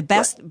to, and the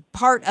best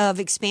part of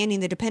expanding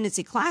the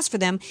dependency class for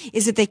them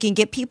is that they can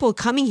get people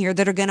coming here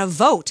that are going to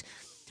vote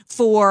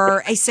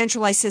for a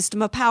centralized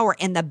system of power.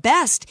 And the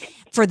best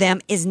for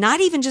them is not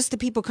even just the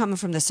people coming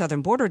from the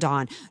southern border,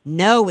 Don.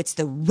 No, it's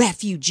the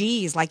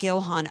refugees like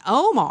Ilhan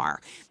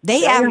Omar.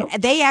 The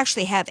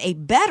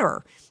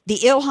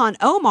Ilhan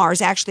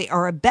Omars actually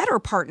are a better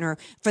partner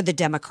for the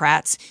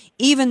Democrats,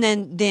 even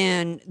than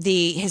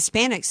the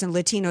Hispanics and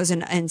Latinos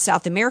and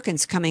South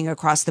Americans coming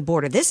across the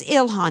border. This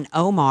Ilhan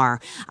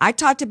Omar, I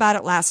talked about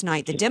it last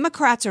night. The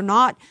Democrats are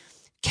not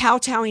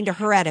kowtowing to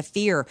her out of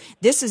fear.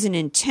 This is an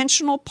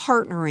intentional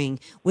partnering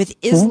with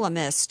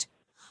Islamists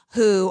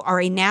who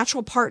are a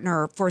natural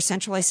partner for a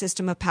centralized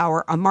system of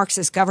power, a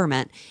Marxist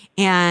government,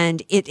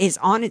 and it is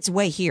on its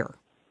way here.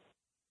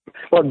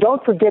 Well,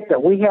 don't forget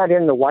that we had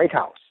in the White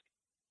House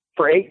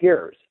for 8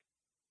 years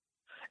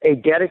a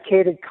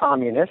dedicated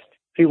communist.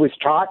 He was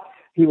taught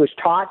virtually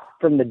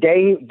from the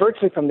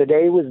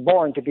day he was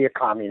born to be a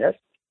communist.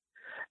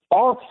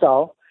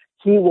 Also,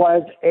 he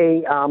was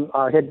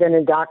had been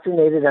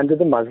indoctrinated under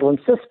the Muslim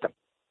system.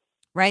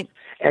 Right.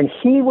 And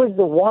he was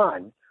the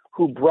one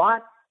who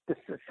brought the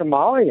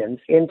Somalians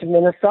into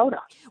Minnesota.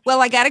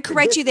 Well, I got to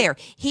correct you there.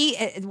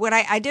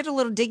 I did a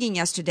little digging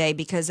yesterday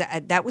because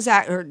that was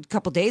a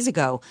couple days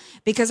ago,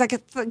 because I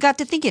got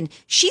to thinking,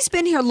 she's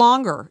been here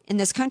longer in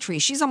this country.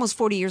 She's almost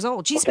 40 years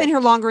old. She's been here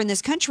longer in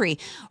this country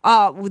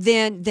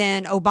than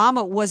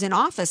Obama was in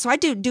office. So I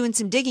doing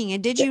some digging.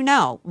 And did you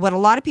know, what a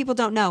lot of people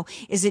don't know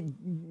is that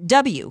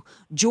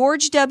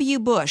George W.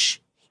 Bush,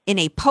 in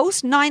a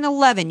post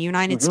 9/11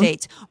 United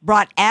States,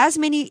 brought as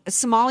many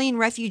Somalian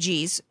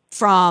refugees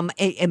from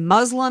a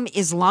Muslim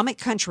Islamic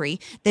country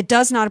that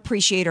does not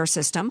appreciate our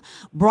system,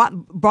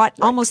 brought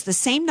almost the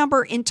same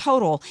number in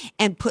total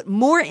and put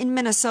more in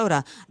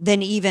Minnesota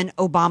than even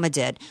Obama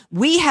did.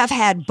 We have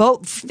had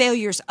both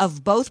failures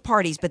of both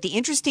parties. But the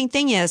interesting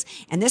thing is,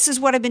 and this is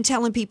what I've been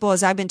telling people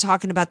as I've been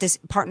talking about this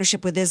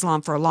partnership with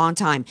Islam for a long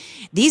time,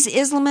 these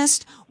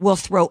Islamists will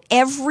throw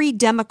every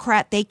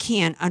Democrat they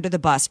can under the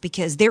bus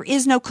because there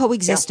is no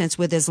coexistence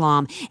with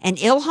Islam. And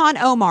Ilhan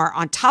Omar,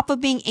 on top of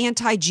being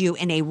anti-Jew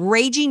and a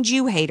raging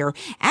Jew hater,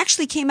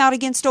 actually came out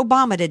against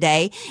Obama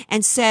today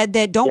and said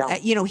that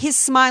his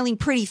smiling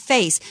pretty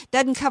face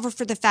doesn't cover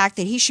for the fact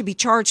that he should be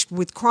charged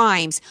with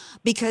crimes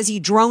because he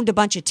droned a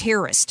bunch of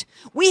terrorists.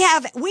 We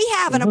have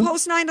in a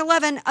post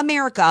 9/11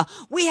 America,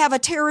 we have a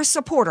terrorist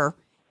supporter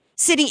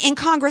sitting in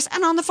Congress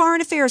and on the Foreign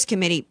Affairs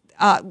Committee.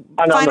 Final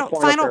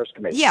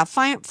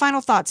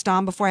thoughts,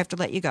 Don, before I have to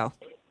let you go.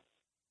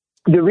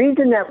 The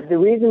reason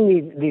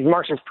these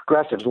Marxist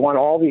progressives want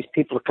all these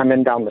people to come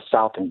in down the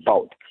South and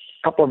vote,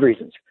 a couple of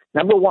reasons.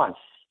 Number one,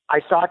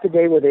 I saw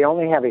today where they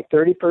only have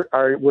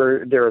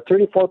where there are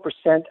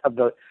 34% of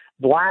the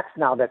blacks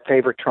now that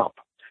favor Trump.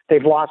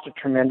 They've lost a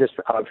tremendous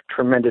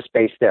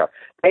base there.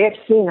 They have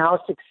seen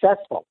how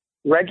successful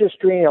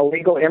registering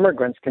illegal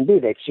immigrants can be.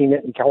 They've seen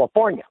it in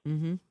California.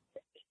 Mm-hmm.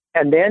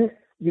 And then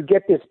you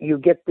get this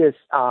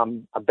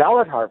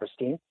ballot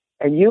harvesting,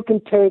 and you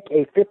can take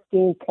a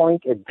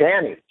 15-point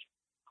advantage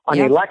on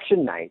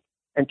election night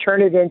and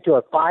turn it into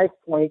a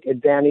 5-point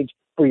advantage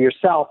for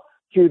yourself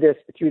through this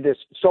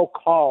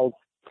so-called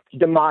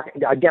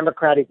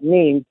democratic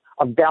means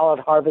of ballot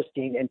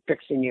harvesting and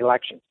fixing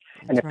elections.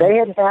 And if they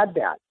had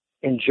that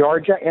in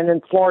Georgia and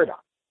in Florida,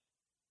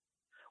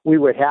 we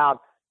would have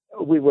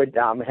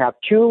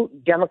two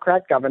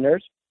Democrat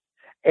governors,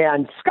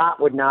 and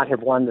Scott would not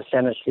have won the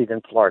Senate seat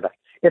in Florida.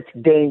 It's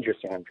dangerous,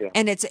 Andrea.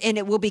 And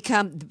it will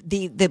become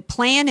the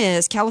plan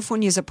is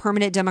California is a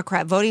permanent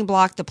Democrat voting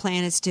bloc. The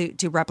plan is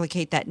to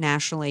replicate that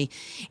nationally,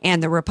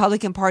 and the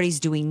Republican Party is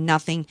doing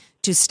nothing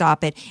to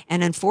stop it.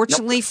 And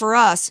unfortunately for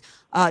us,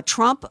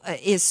 Trump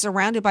is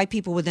surrounded by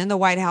people within the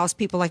White House,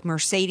 people like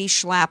Mercedes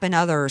Schlapp and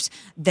others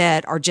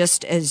that are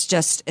just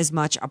as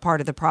much a part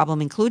of the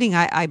problem, including,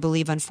 I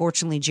believe,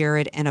 unfortunately,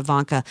 Jared and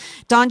Ivanka.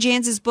 Don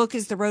Jans's book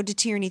is The Road to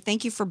Tyranny.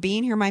 Thank you for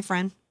being here, my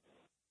friend.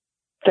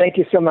 Thank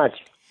you so much.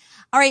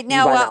 All right,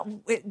 now, all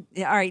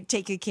right,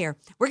 take good care.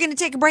 We're going to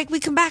take a break. We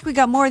come back. We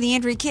got more of the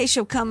Andrea Kaye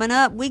Show coming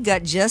up. We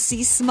got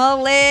Jussie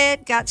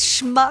Smollett, got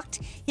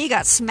schmucked. He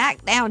got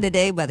smacked down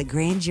today by the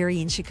grand jury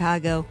in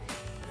Chicago.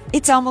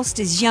 It's almost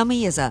as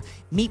yummy as a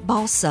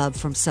meatball sub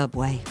from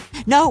Subway.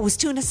 No, it was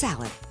tuna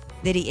salad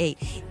that he ate.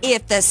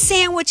 If the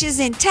sandwich is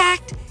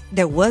intact,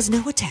 there was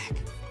no attack.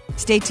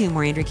 Stay tuned.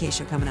 More Andrea Kaye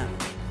Show coming up.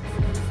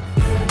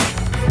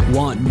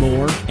 Want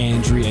more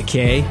Andrea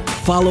Kaye?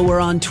 Follow her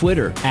on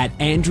Twitter at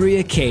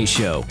Andrea Kaye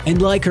Show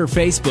and like her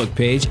Facebook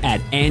page at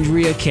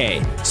Andrea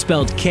Kaye,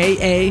 spelled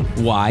Kaye.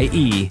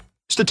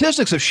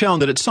 Statistics have shown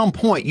that at some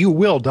point you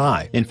will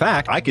die. In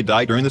fact, I could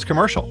die during this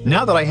commercial.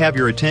 Now that I have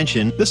your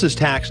attention, this is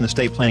tax and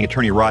estate planning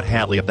attorney Rod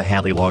Hatley of the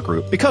Hatley Law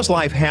Group. Because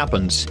life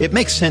happens, it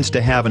makes sense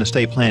to have an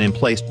estate plan in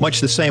place,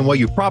 much the same way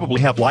you probably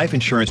have life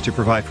insurance to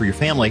provide for your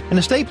family. An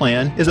estate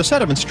plan is a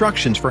set of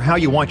instructions for how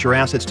you want your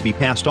assets to be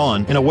passed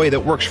on in a way that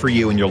works for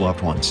you and your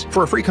loved ones.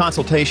 For a free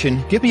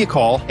consultation, give me a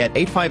call at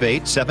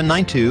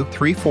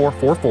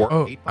 858-792-3444.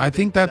 Oh, I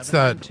think that's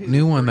that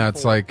new one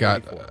that's like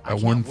got a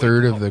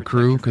 1/3 of the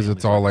crew because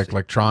it's all like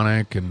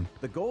electronic and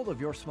the goal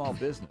of your small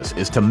business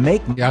is to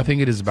make. Yeah, I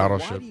think it is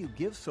Battleship. Why do you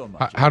give so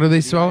much? How do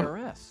they spell it?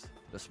 IRS?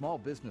 The small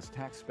business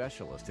tax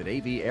specialists at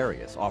AV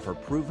Arias offer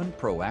proven,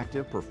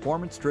 proactive,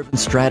 performance-driven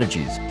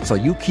strategies so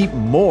you keep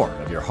more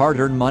of your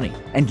hard-earned money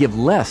and give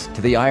less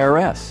to the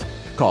IRS.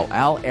 Call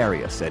Al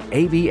Arias at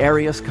AV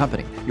Arias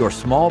Company, your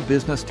small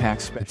business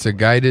tax specialist. It's a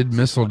guided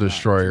missile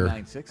destroyer.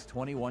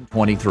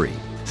 619-2123.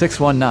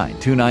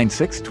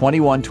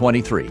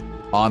 619-296-2123.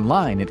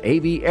 Online at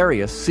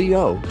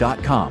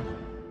avariasco.com.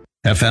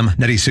 FM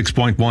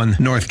 96.1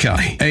 North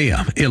Cali,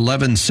 AM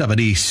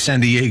 1170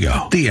 San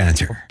Diego. The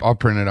Answer. I'll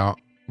print it out.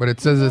 But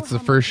it says it's the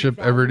first ship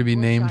ever to be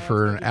named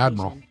for an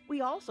admiral. We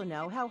also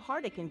know how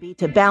hard it can be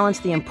to balance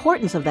the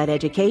importance of that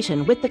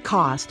education with the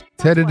cost.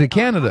 It's headed to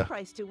Canada.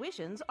 Price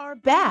tuitions are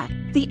back.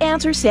 The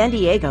Answer San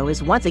Diego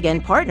is once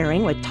again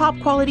partnering with top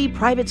quality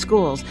private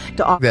schools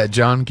to offer that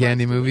John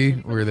Candy movie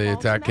where they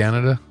attack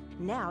Canada.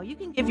 Now you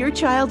can give your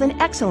child an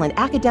excellent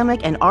academic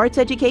and arts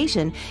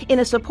education in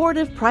a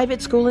supportive private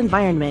school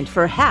environment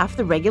for half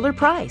the regular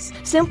price.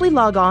 Simply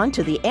log on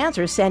to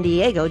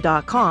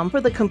theanswersandiego.com for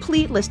the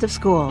complete list of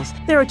schools.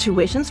 There are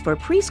tuitions for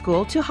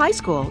preschool to high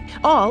school,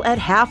 all at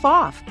half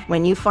off.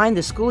 When you find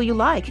the school you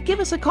like,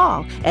 give us a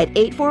call at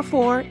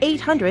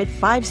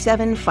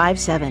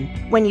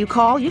 844-800-5757. When you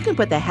call, you can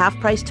put the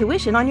half-price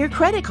tuition on your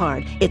credit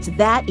card. It's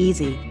that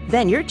easy.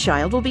 Then your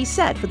child will be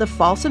set for the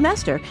fall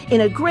semester in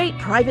a great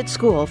private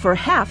school for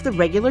half the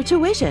regular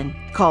tuition.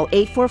 Call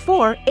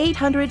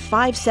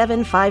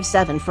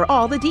 844-800-5757 for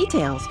all the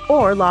details,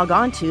 or log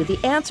on to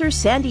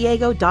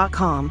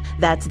theanswersandiego.com.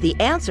 That's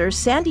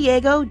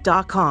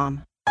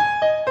theanswersandiego.com.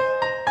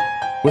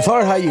 With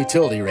our high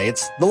utility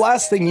rates, the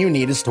last thing you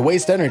need is to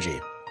waste energy.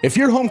 If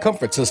your home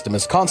comfort system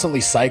is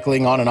constantly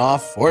cycling on and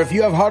off, or if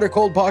you have hot or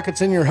cold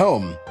pockets in your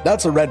home,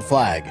 that's a red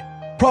flag.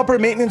 Proper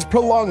maintenance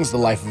prolongs the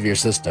life of your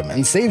system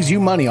and saves you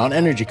money on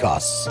energy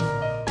costs.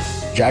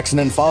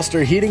 Jackson &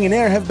 Foster Heating and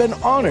Air have been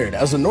honored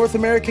as a North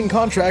American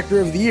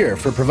Contractor of the Year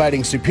for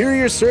providing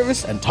superior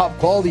service and top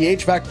quality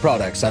HVAC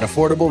products at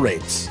affordable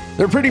rates.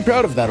 They're pretty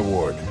proud of that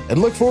award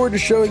and look forward to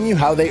showing you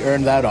how they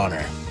earned that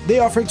honor. They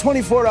offer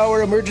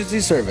 24-hour emergency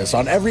service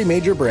on every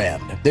major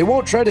brand. They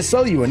won't try to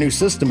sell you a new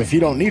system if you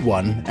don't need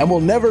one and will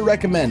never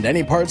recommend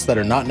any parts that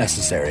are not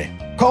necessary.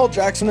 Call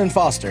Jackson &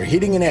 Foster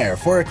Heating and Air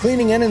for a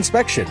cleaning and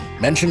inspection.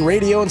 Mention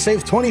radio and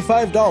save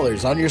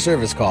 $25 on your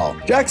service call.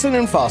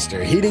 Jackson &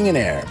 Foster Heating and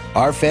Air.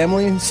 Our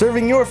family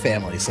serving your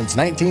family since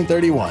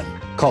 1931.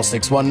 Call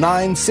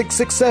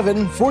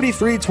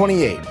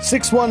 619-667-4328.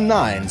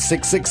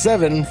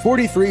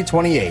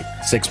 619-667-4328.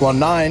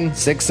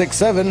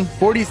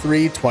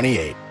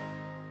 619-667-4328.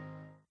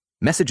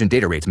 Message and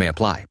data rates may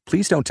apply.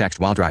 Please don't text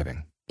while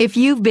driving. If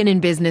you've been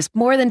in business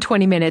more than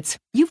 20 minutes,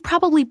 you've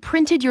probably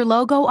printed your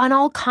logo on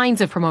all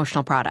kinds of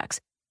promotional products.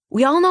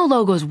 We all know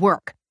logos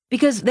work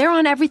because they're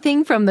on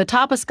everything from the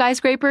top of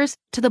skyscrapers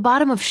to the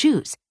bottom of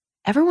shoes.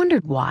 Ever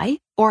wondered why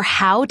or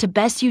how to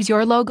best use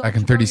your logo? Back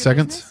in 30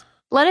 seconds.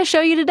 Let us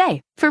show you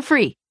today for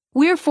free.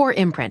 We're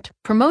 4imprint,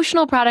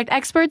 promotional product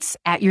experts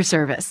at your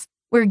service.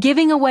 We're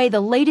giving away the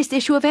latest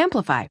issue of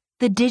Amplify,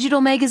 the digital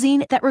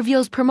magazine that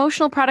reveals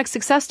promotional product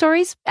success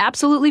stories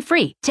absolutely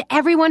free to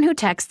everyone who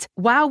texts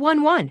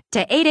WOW11 to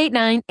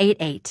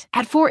 88988.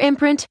 At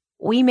 4imprint,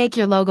 we make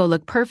your logo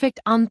look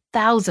perfect on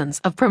thousands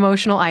of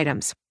promotional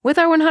items. With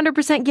our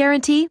 100%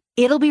 guarantee,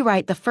 it'll be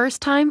right the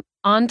first time,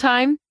 on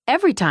time,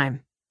 every time.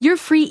 Your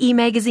free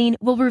e-magazine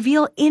will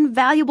reveal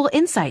invaluable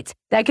insights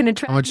that can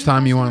attract How much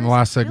time you want in the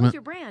last segment?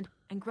 your brand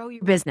and grow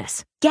your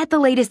business. Get the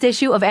latest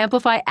issue of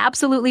Amplify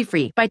absolutely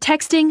free by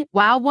texting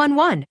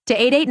WOW11 to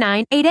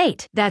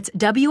 88988. That's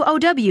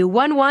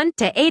WOW11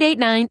 to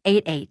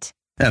 88988.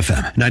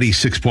 FM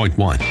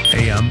 96.1,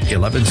 AM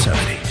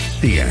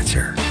 1170. The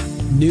Answer.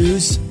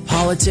 News,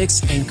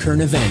 politics, and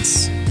current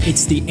events.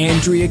 It's the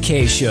Andrea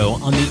Kaye Show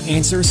on The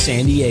Answer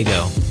San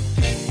Diego.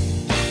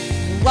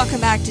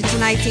 Welcome back to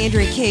tonight's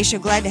Andrea Kaye Show.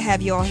 Glad to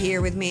have you all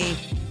here with me.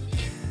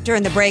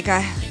 During the break,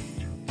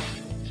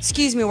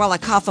 excuse me while I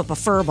cough up a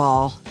fur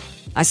ball.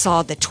 I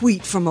saw the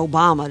tweet from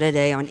Obama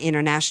today on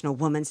International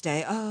Women's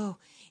Day. Oh,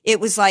 it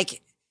was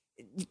like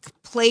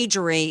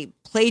plagiarous,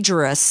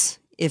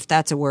 if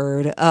that's a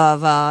word,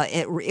 of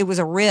it was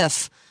a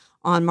riff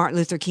on Martin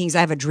Luther King's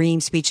I Have a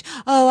Dream speech.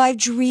 Oh, I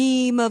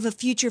dream of a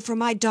future for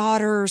my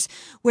daughters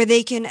where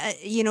they can,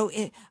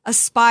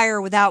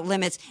 aspire without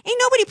limits. Ain't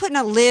nobody putting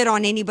a lid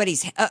on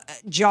anybody's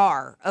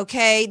jar,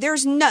 okay? There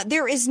is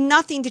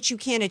nothing that you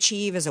can't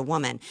achieve as a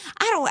woman.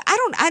 I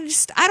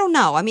don't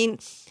know. I mean,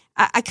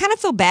 I kind of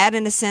feel bad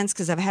in a sense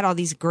because I've had all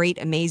these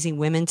great, amazing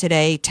women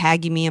today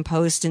tagging me in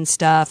posts and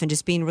stuff and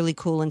just being really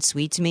cool and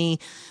sweet to me.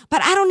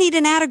 But I don't need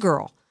an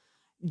attagirl.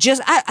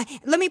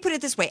 Let me put it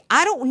this way.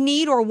 I don't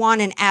need or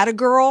want an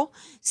attagirl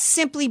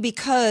simply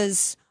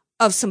because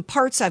of some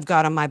parts I've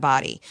got on my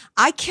body.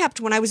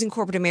 When I was in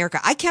corporate America,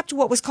 I kept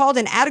what was called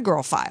an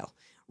attagirl file.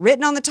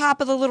 Written on the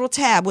top of the little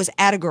tab was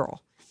attagirl.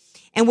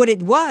 And what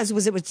it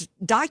was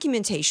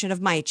documentation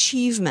of my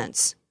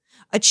achievements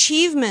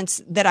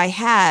that I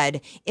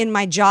had in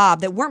my job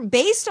that weren't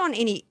based on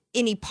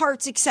any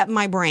parts except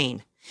my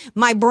brain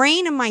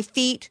and my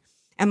feet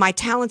and my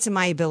talents and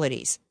my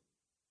abilities.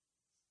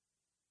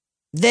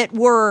 That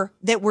were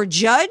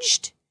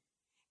judged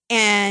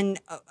and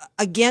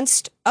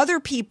against other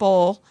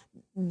people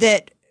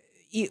that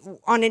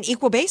on an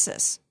equal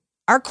basis.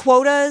 Our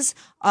quotas,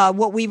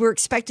 what we were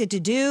expected to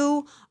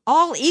do,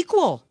 all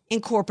equal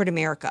in corporate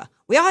America.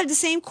 We all had the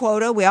same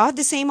quota. We all had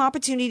the same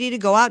opportunity to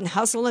go out and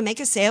hustle and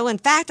make a sale. In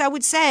fact, I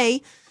would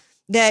say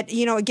that,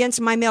 against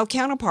my male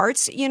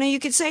counterparts, you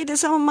could say that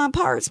some of my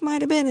parts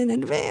might have been an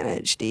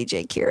advantage,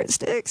 DJ Carrot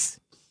Sticks.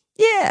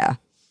 Yeah,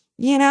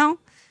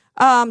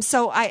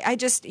 So I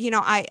just,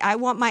 I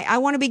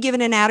want to be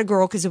given an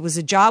attagirl because it was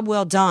a job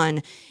well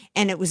done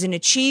and it was an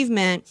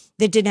achievement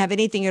that didn't have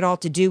anything at all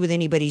to do with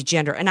anybody's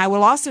gender. And I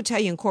will also tell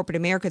you in corporate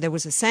America, there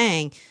was a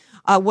saying,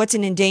 what's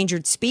an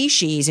endangered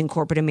species in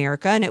corporate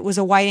America? And it was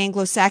a white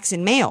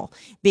Anglo-Saxon male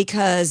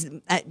because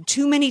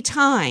too many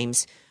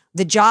times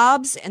the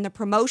jobs and the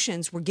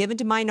promotions were given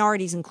to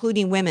minorities,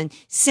 including women,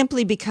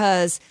 simply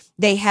because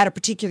they had a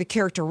particular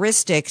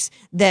characteristics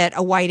that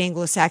a white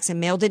Anglo-Saxon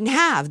male didn't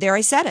have. There,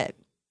 I said it.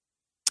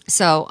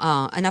 So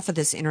enough of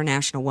this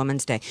International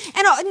Women's Day.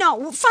 And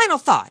final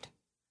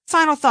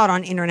thought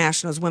on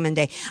International Women's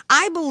Day.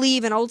 I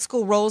believe in old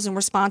school roles and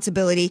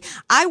responsibility.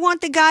 I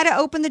want the guy to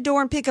open the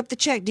door and pick up the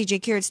check.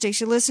 DJ Carrot Sticks,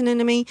 you listening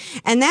to me?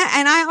 And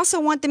I also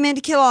want the men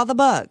to kill all the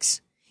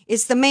bugs.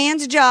 It's the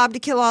man's job to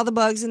kill all the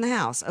bugs in the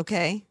house,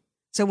 okay?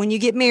 So when you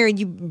get married,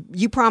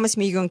 you promise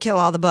me you're going to kill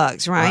all the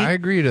bugs, right? I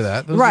agree to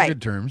that. Those are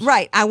good terms.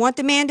 Right. I want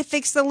the man to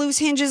fix the loose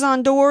hinges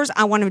on doors.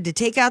 I want him to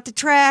take out the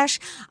trash.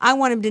 I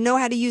want him to know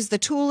how to use the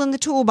tool in the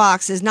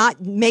toolboxes,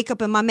 not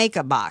makeup in my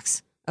makeup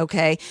box,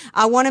 okay?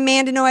 I want a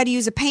man to know how to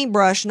use a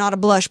paintbrush, not a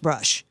blush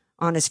brush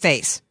on his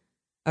face,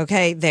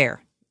 okay?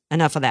 There.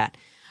 Enough of that.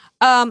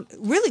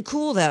 Really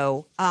cool,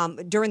 though,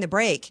 during the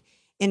break,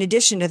 in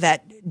addition to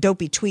that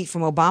dopey tweet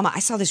from Obama, I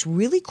saw this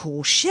really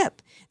cool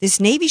ship. This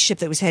Navy ship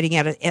that was heading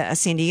out of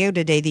San Diego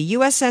today, the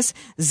USS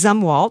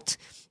Smollett.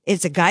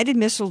 It's a guided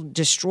missile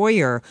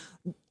destroyer.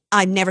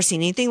 I've never seen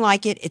anything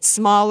like it. It's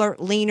smaller,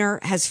 leaner,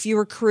 has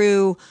fewer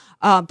crew.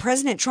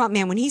 President Trump,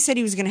 man, when he said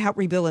he was going to help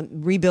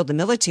rebuild the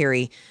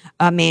military,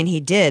 man, he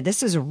did.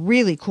 This is a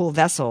really cool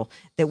vessel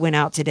that went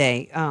out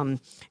today.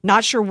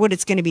 Not sure what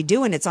it's going to be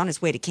doing. It's on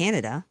its way to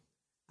Canada.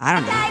 I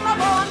don't know.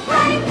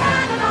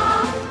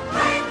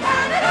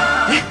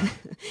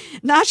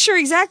 Not sure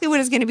exactly what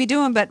it's going to be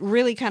doing, but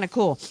really kind of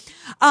cool.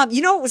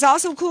 It was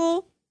also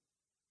cool?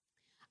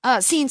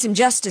 Seeing some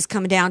justice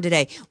come down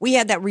today. We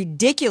had that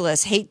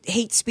ridiculous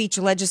hate speech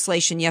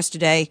legislation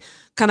yesterday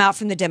come out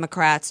from the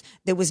Democrats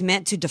that was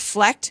meant to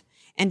deflect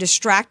and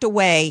distract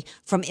away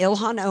from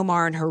Ilhan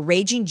Omar and her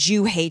raging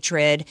Jew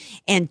hatred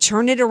and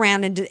turn it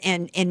around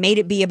and made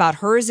it be about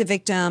her as a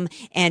victim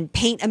and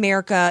paint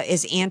America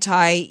as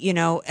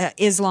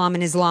Islam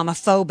and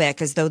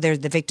Islamophobic as though they're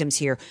the victims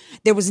here.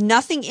 There was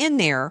nothing in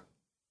there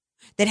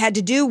that had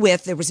to do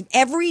with,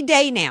 every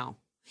day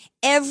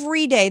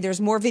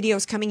there's more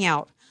videos coming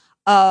out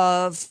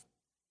of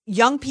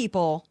young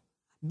people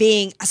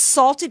being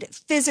assaulted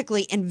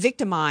physically and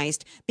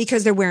victimized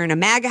because they're wearing a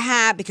MAGA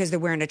hat, because they're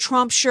wearing a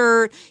Trump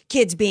shirt,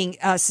 kids being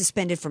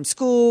suspended from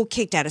school,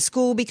 kicked out of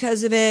school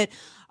because of it,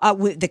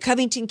 with the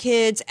Covington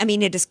kids. I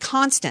mean, it is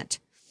constant.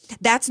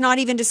 That's not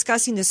even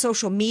discussing the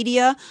social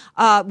media.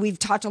 We've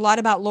talked a lot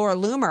about Laura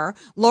Loomer.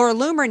 Laura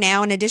Loomer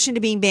now, in addition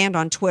to being banned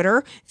on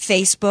Twitter,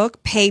 Facebook,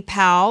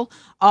 PayPal,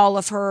 all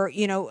of her,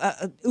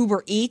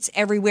 Uber Eats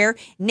everywhere.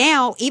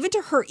 Now, even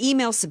to her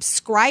email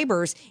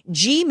subscribers,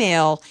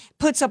 Gmail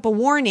puts up a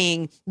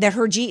warning that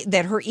her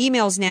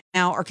emails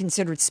now are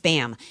considered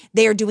spam.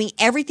 They are doing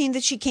everything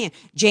that she can.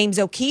 James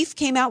O'Keefe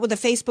came out with a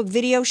Facebook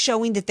video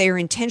showing that they are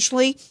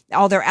intentionally,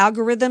 all their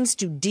algorithms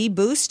to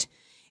deboost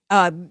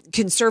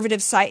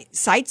conservative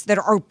sites that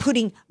are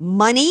putting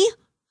money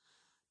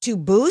to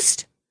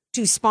boost,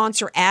 to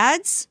sponsor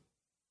ads.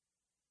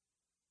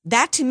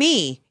 That to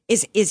me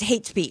is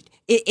hate speech.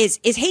 It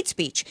is hate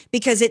speech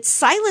because it's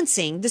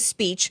silencing the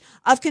speech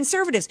of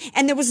conservatives.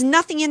 And there was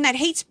nothing in that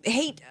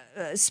hate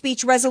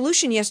speech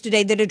resolution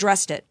yesterday that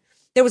addressed it.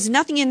 There was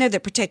nothing in there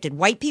that protected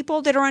white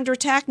people that are under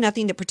attack,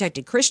 nothing that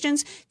protected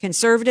Christians,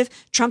 conservative,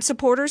 Trump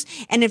supporters.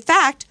 And in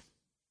fact,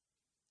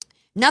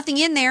 nothing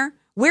in there.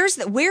 Where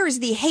is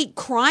the hate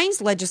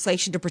crimes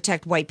legislation to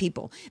protect white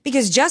people?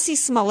 Because Jesse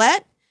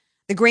Smollett,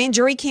 the grand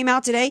jury came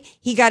out today,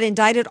 he got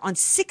indicted on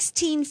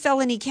 16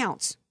 felony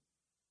counts.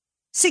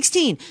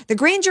 16. The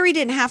grand jury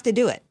didn't have to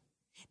do it.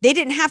 They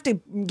didn't have to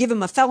give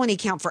him a felony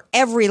count for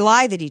every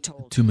lie that he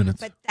told. 2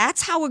 minutes. But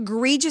that's how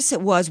egregious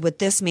it was what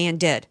this man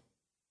did.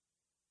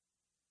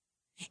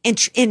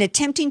 And in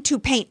attempting to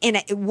paint,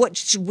 and what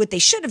they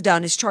should have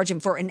done is charge him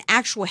for an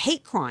actual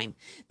hate crime.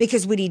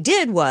 Because what he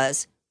did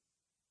was,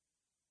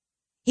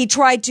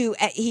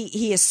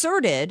 he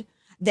asserted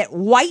that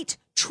white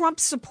Trump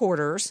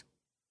supporters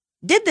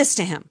did this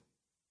to him.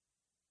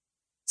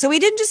 So he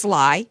didn't just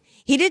lie.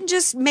 He didn't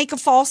just make a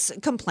false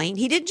complaint.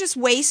 He didn't just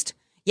waste.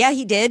 Yeah,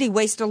 he did. He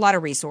wasted a lot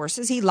of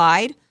resources. He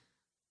lied,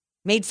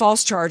 made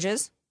false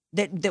charges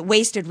that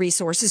wasted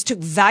resources, took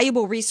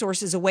valuable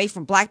resources away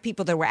from black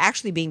people that were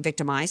actually being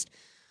victimized.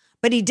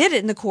 But he did it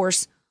in the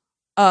course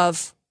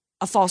of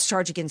a false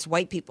charge against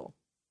white people.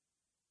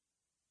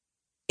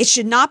 It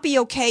should not be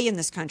okay in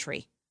this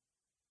country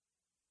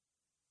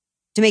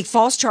to make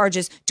false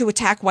charges, to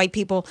attack white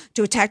people,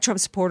 to attack Trump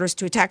supporters,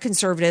 to attack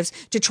conservatives,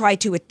 to try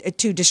to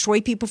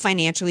destroy people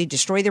financially,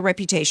 destroy their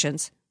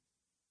reputations.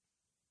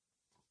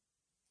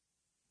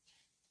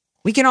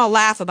 We can all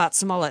laugh about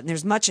Smollett, and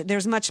there's much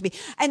to be.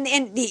 And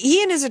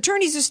he and his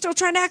attorneys are still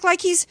trying to act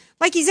like he's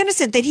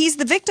innocent, that he's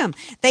the victim.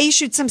 They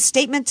issued some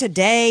statement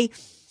today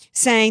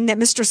saying that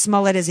Mr.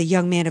 Smollett is a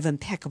young man of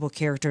impeccable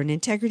character and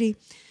integrity,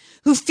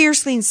 who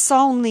fiercely and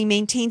solemnly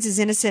maintains his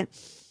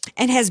innocence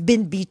and has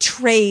been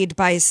betrayed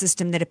by a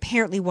system that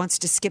apparently wants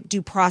to skip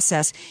due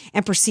process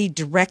and proceed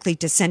directly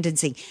to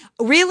sentencing.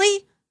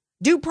 Really?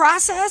 Due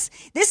process?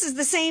 This is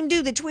the same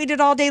dude that tweeted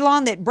all day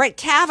long that Brett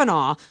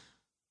Kavanaugh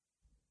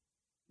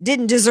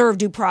didn't deserve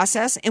due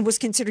process and was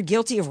considered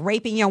guilty of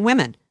raping young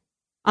women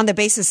on the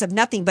basis of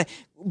nothing.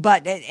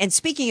 But and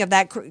speaking of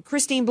that,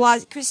 Christine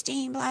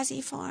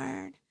Blasey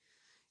Ford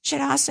should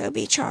also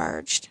be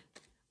charged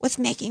with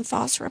making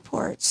false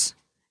reports.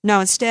 No,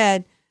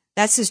 instead,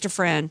 that sister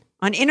friend,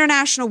 on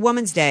International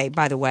Women's Day,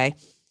 by the way,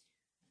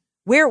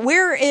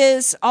 where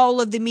is all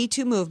of the Me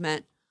Too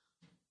movement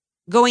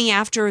going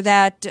after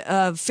that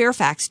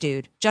Fairfax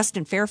dude?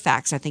 Justin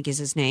Fairfax, I think is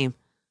his name.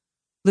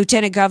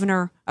 Lieutenant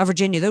Governor of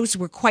Virginia. Those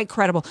were quite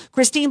credible.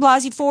 Christine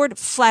Blasey Ford,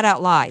 flat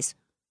out lies.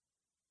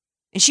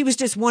 And she was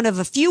just one of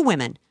a few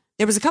women.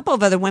 There was a couple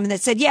of other women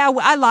that said, yeah,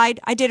 I lied.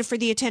 I did it for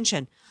the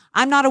attention.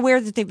 I'm not aware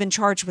that they've been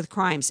charged with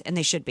crimes, and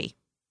they should be.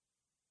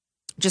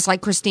 Just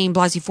like Christine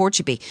Blasey Ford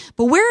should be.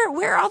 But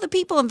where are all the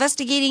people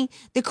investigating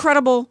the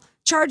credible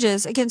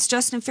charges against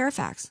Justin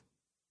Fairfax?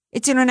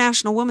 It's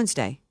International Women's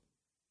Day.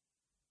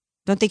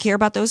 Don't they care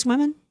about those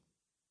women?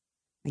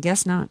 I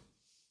guess not.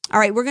 All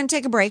right, we're going to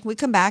take a break. We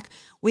come back.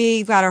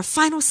 We've got our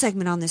final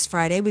segment on this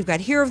Friday. We've got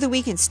Hero of the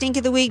Week and Stink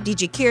of the Week.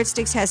 DJ Carrot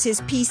Sticks has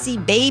his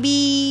PC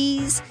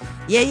babies.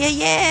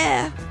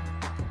 Yeah.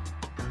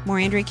 More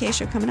Andrea Kaye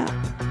Show coming up.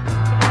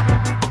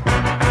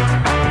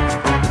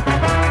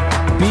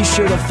 Be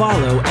sure to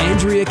follow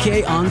Andrea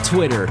Kaye on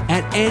Twitter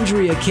at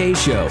Andrea Kaye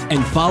Show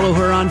and follow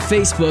her on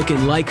Facebook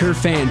and like her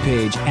fan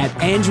page at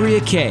Andrea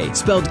Kaye,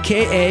 spelled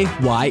Kaye.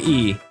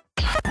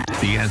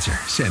 The Answer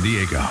San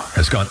Diego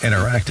has gone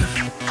interactive.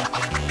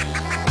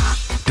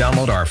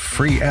 Download our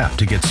free app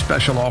to get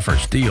special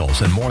offers,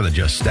 deals, and more than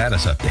just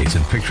status updates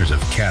and pictures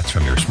of cats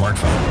from your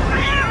smartphone.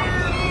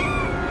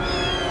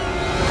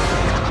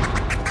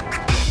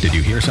 Did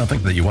you hear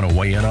something that you want to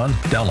weigh in on?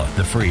 Download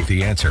the free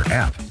The Answer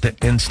app to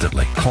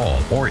instantly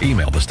call or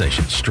email the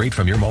station straight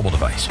from your mobile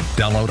device.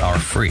 Download our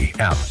free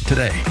app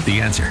today.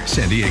 The Answer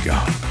San Diego,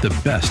 the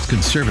best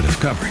conservative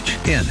coverage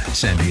in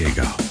San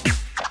Diego.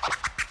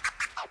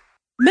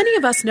 Many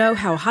of us know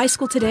how high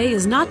school today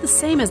is not the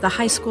same as the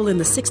high school in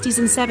the 60s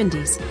and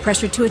 70s.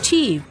 Pressure to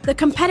achieve, the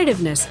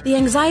competitiveness, the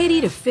anxiety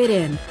to fit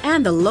in,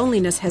 and the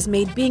loneliness has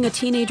made being a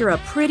teenager a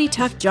pretty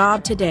tough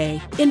job today.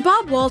 In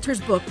Bob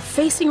Walter's book,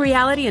 Facing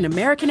Reality in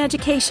American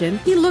Education,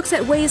 he looks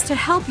at ways to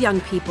help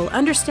young people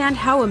understand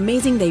how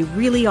amazing they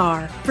really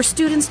are, for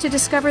students to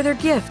discover their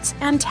gifts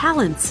and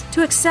talents,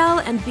 to excel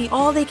and be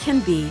all they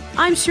can be.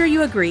 I'm sure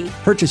you agree.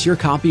 Purchase your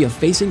copy of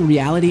Facing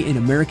Reality in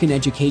American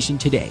Education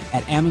today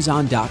at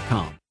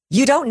Amazon.com.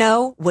 You don't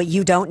know what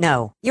you don't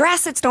know. Your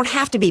assets don't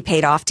have to be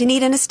paid off to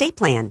need an estate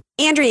plan.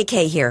 Andrea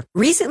Kaye here.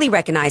 Recently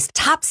recognized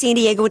top San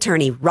Diego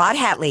attorney Rod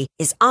Hatley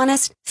is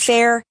honest,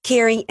 fair,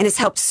 caring, and has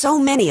helped so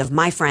many of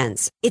my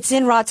friends. It's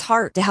in Rod's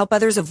heart to help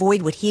others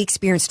avoid what he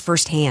experienced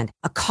firsthand,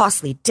 a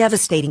costly,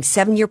 devastating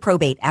 7-year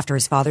probate after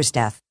his father's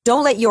death.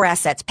 Don't let your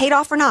assets, paid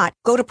off or not,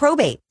 go to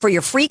probate. For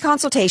your free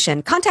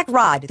consultation, contact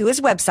Rod through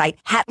his website,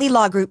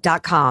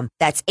 HatleyLawGroup.com.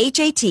 That's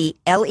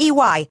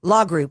HATLEY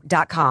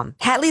lawgroup.com.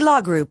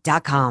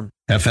 HatleyLawGroup.com.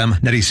 FM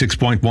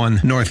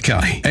 96.1 North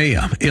County,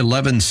 AM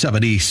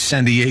 1170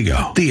 San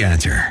Diego. The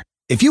Answer.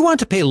 If you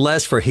want to pay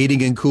less for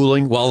heating and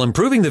cooling while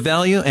improving the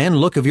value and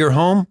look of your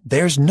home,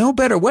 there's no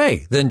better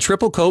way than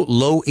Triple Coat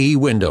Low E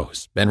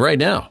Windows. And right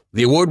now,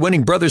 the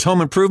award-winning Brothers Home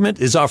Improvement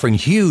is offering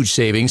huge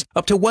savings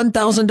up to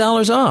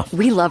 $1,000 off.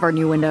 We love our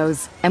new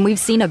windows, and we've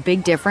seen a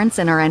big difference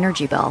in our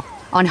energy bill.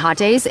 On hot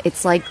days,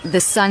 it's like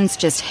the sun's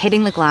just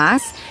hitting the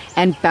glass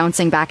and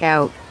bouncing back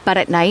out. But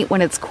at night,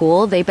 when it's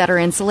cool, they better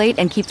insulate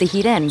and keep the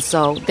heat in,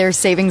 so there's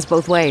savings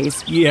both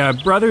ways. Yeah,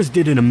 Brothers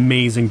did an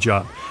amazing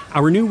job.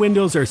 Our new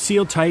windows are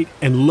sealed tight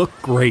and look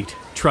great.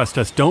 Trust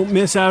us, don't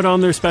miss out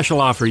on their special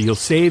offer. You'll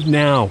save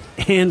now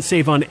and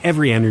save on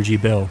every energy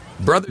bill.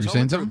 Brothers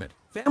Home Improvement.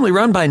 Family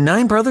run by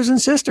 9 brothers and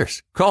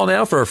sisters. Call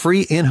now for a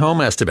free in-home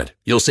estimate.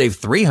 You'll save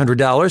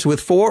 $300 with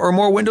 4 or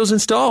more windows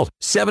installed,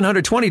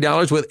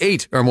 $720 with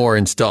 8 or more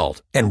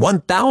installed, and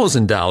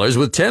 $1,000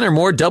 with 10 or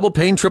more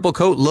double-pane triple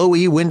coat low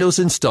E windows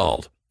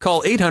installed.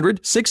 Call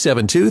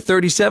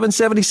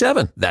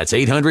 800-672-3777. That's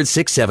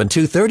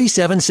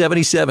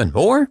 800-672-3777.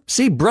 Or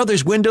see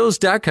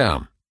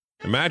brotherswindows.com.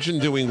 Imagine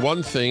doing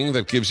one thing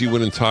that gives you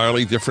an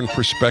entirely different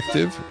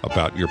perspective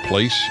about your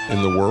place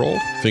in the world.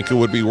 Think it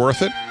would be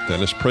worth it?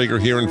 Dennis Prager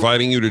here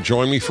inviting you to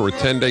join me for a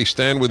 10-day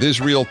Stand With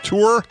Israel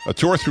tour, a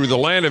tour through the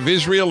land of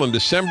Israel in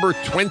December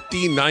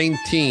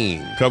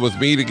 2019. Come with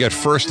me to get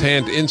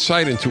firsthand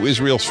insight into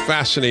Israel's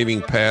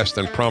fascinating past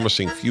and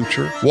promising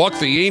future. Walk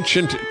the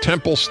ancient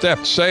temple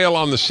steps, sail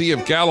on the Sea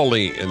of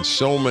Galilee, and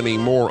so many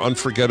more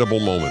unforgettable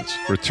moments.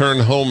 Return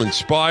home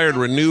inspired,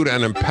 renewed,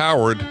 and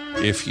empowered.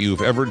 If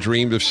you've ever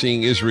dreamed of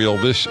seeing Israel,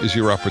 this is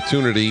your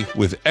opportunity.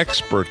 With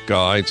expert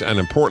guides and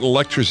important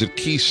lectures at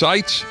key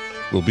sites,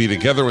 we'll be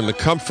together in the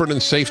comfort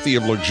and safety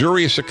of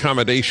luxurious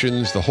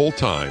accommodations the whole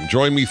time.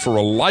 Join me for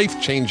a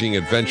life-changing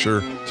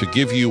adventure to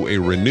give you a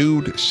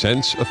renewed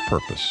sense of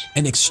purpose.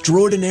 An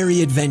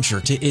extraordinary adventure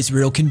to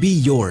Israel can be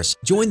yours.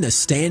 Join the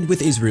Stand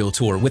With Israel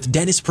tour with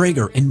Dennis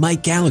Prager and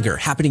Mike Gallagher,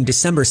 happening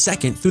December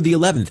 2nd through the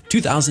 11th,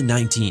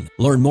 2019.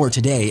 Learn more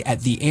today at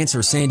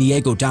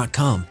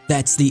theanswersandiego.com.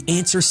 That's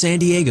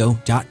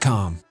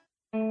theanswersandiego.com.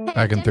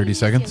 Back in 30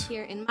 seconds.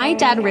 My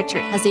dad,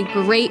 Richard, has a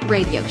great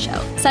radio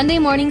show, Sunday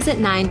mornings at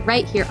 9,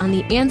 right here on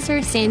The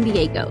Answer San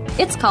Diego.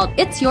 It's called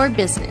It's Your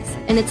Business,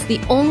 and it's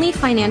the only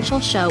financial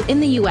show in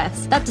the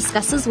U.S. that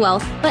discusses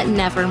wealth, but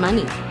never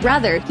money.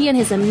 Rather, he and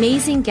his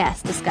amazing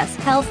guests discuss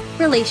health,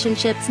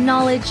 relationships,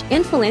 knowledge,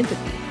 and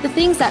philanthropy, the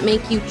things that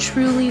make you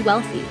truly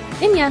wealthy.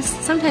 And yes,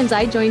 sometimes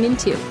I join in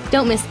too.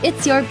 Don't miss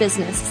It's Your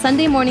Business,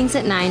 Sunday mornings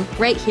at 9,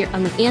 right here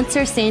on The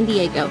Answer San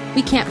Diego.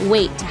 We can't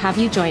wait to have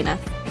you join us.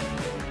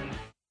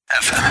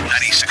 FM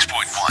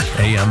 96.1,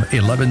 AM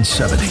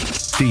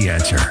 1170. The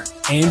Answer.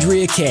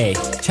 Andrea Kaye,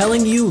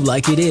 telling you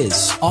like it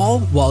is,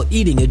 all while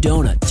eating a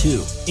donut,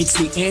 too. It's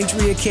the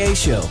Andrea Kaye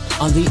Show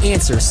on The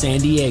Answer San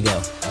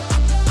Diego.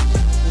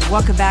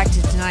 Welcome back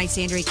to tonight's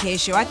Andrea Kaye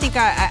Show. I think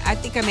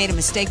I made a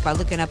mistake by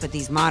looking up at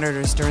these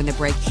monitors during the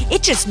break.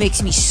 It just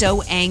makes me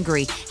so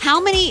angry.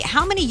 How many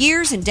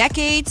years and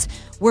decades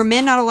were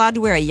men not allowed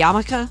to wear a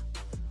yarmulke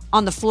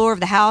on the floor of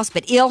the house,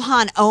 but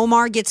Ilhan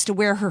Omar gets to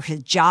wear her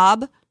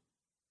hijab?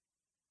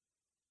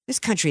 This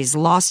country has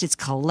lost its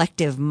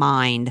collective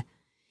mind.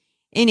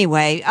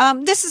 Anyway,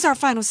 this is our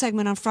final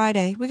segment on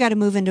Friday. We got to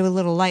move into a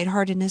little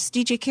lightheartedness.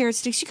 DJ Carrot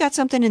Sticks, you got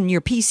something in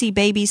your PC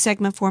Baby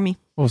segment for me?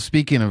 Well,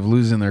 speaking of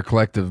losing their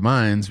collective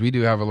minds, we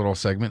do have a little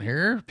segment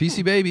here.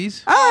 PC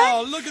Babies.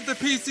 Oh, look at the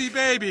PC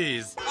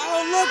Babies.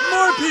 Oh, look,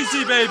 more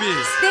PC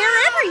Babies. They're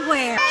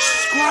everywhere.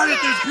 Squad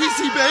it, there's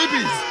PC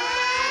Babies.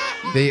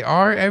 They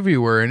are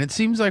everywhere, and it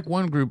seems like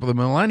one group of the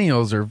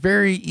millennials are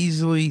very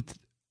easily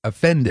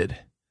offended.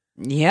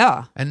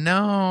 Yeah. And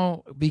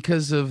now,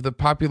 because of the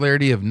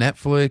popularity of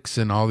Netflix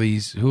and all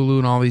these Hulu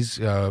and all these,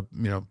 I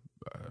don't know,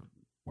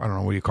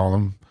 what do you call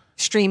them?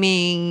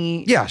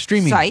 Streaming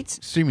sites.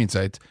 Streaming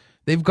sites.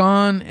 They've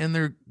gone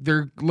and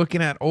they're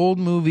looking at old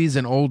movies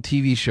and old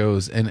TV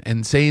shows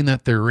and saying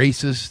that they're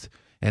racist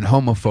and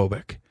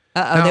homophobic.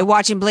 Are they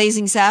watching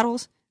Blazing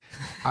Saddles?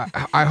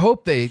 I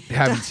hope they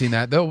haven't seen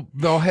that. They'll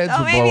heads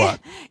will blow up.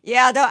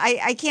 Yeah, no,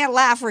 I can't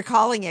laugh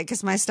recalling it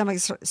because my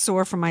stomach's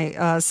sore from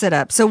my sit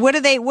up. So what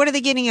are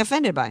they getting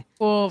offended by?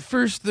 Well,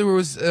 first there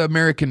was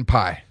American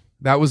Pie.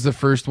 That was the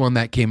first one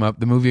that came up.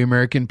 The movie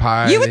American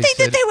Pie. You would think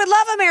that they would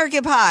love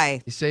American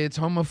Pie. They say it's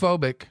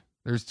homophobic.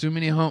 There's too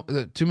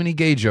many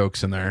gay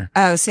jokes in there.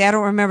 Oh, see, I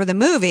don't remember the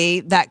movie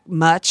that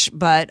much,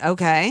 but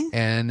okay.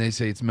 And they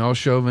say it's male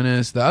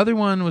chauvinist. The other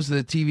one was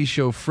the TV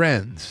show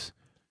Friends.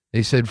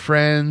 They said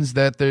Friends,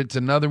 that it's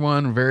another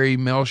one, very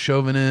male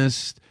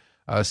chauvinist,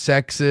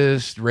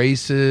 sexist,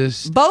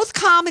 racist. Both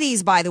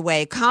comedies, by the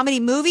way, comedy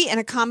movie and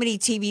a comedy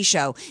TV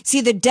show. See,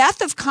 the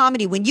death of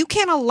comedy, when you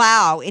can't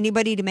allow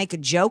anybody to make a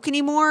joke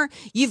anymore,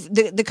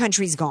 the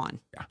country's gone.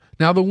 Yeah.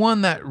 Now, the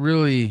one that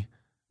really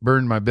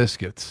burned my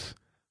biscuits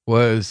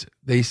was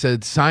they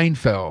said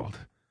Seinfeld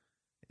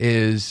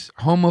is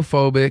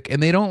homophobic,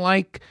 and they don't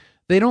like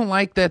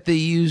that they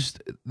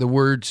used the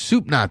word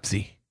soup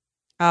Nazi.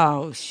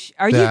 Oh,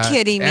 are you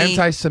kidding me?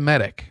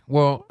 Anti-Semitic.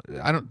 Well,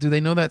 do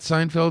they know that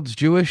Seinfeld's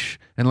Jewish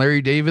and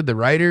Larry David, the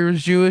writer,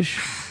 is Jewish?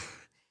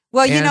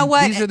 Well, you know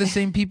what? These are the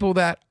same people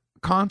that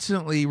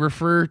constantly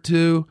refer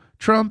to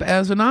Trump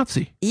as a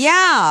Nazi.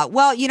 Yeah.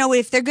 Well,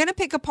 if they're going to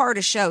pick apart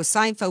a show,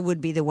 Seinfeld would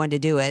be the one to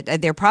do it.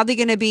 You're probably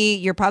going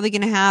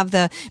to have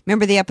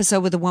remember the episode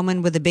with the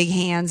woman with the big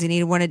hands and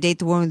you want to date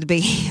the woman with the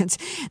big hands.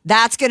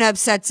 That's going to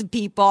upset some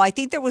people. I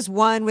think there was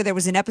one where there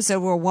was an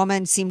episode where a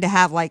woman seemed to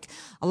have like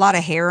a lot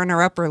of hair in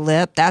her upper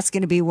lip. That's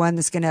going to be one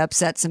that's going to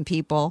upset some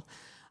people.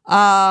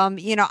 What's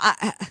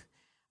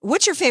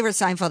your favorite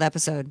Seinfeld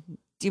episode?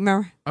 Do you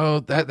remember? Oh,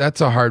 that's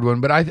a hard one,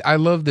 but I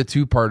love the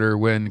two-parter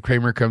when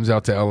Kramer comes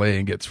out to L.A.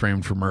 and gets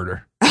framed for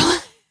murder.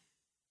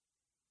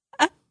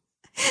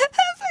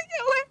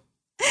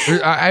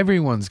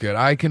 Everyone's good.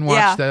 I can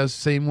watch those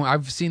same.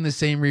 I've seen the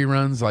same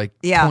reruns like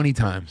 20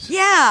 times.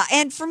 Yeah,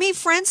 and for me,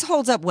 Friends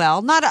holds up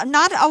well. Not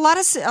a lot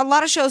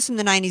of shows from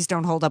the 90s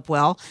don't hold up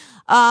well.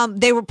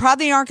 They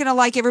probably aren't going to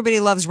like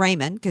Everybody Loves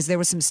Raymond because there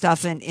was some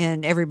stuff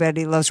in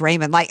Everybody Loves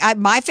Raymond. Like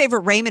my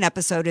favorite Raymond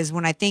episode is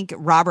when I think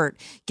Robert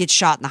gets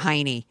shot in the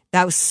hiney.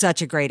 That was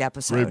such a great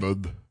episode.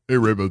 Raymond. Hey,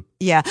 Raymond.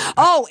 Yeah.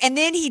 Oh, and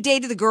then he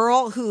dated the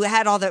girl who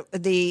had all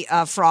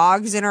the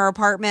frogs in her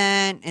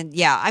apartment, and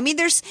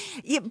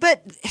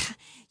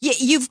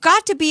you've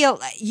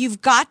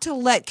got to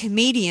let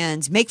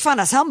comedians make fun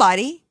of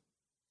somebody,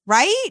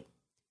 right?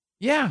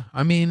 Yeah,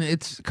 I mean,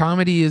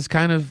 comedy is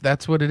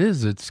that's what it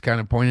is. It's kind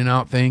of pointing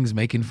out things,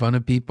 making fun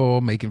of people,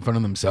 making fun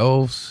of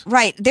themselves.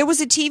 Right. There was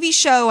a TV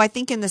show, I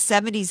think in the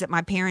 70s that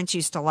my parents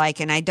used to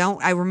like, and I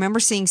remember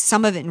seeing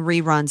some of it in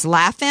reruns.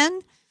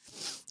 Laugh-In.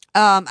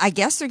 I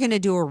guess they're going to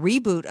do a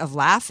reboot of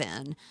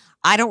Laugh-In.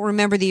 I don't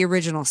remember the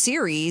original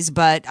series,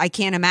 but I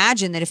can't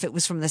imagine that if it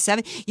was from the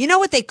 70s. You know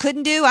what they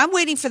couldn't do? I'm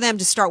waiting for them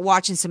to start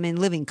watching some In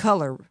Living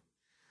Color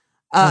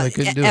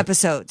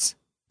episodes.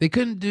 They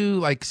couldn't do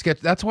like sketch.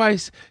 That's why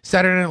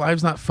Saturday Night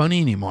Live's not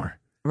funny anymore.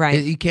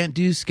 Right. You can't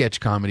do sketch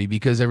comedy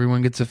because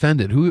everyone gets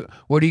offended.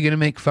 What are you going to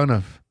make fun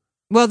of?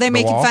 Well, they're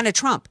making fun of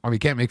Trump. I mean, you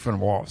can't make fun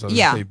of walls.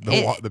 Yeah.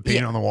 The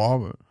paint on the wall.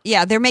 But.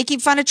 Yeah, they're making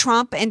fun of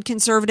Trump and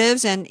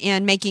conservatives and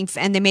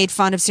they made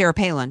fun of Sarah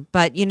Palin.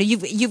 But,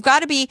 you've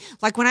got to be,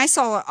 like when I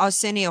saw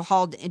Arsenio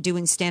Hall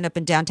doing stand-up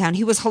in downtown,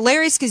 he was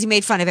hilarious because he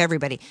made fun of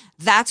everybody.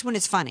 That's when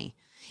it's funny.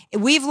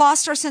 We've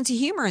lost our sense of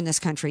humor in this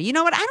country. You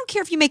know what? I don't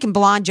care if you're making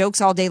blonde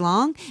jokes all day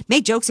long.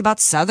 Make jokes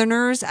about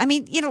Southerners. I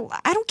mean,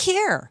 I don't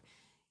care.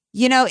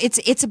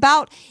 It's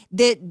about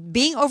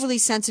being overly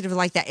sensitive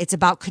like that. It's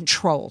about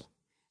control.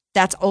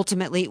 That's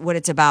ultimately what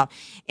it's about.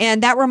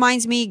 And that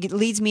leads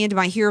me into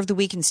my Hero of the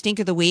Week and Stink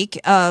of the Week.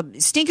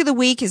 Stink of the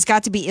Week has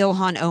got to be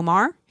Ilhan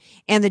Omar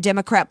and the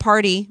Democrat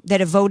Party that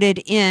have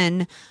voted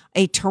in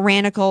a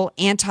tyrannical,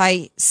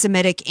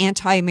 anti-Semitic,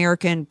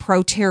 anti-American,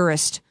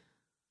 pro-terrorist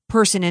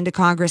person into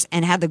Congress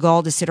and had the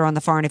gall to sit her on the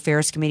Foreign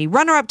Affairs Committee.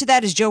 Runner-up to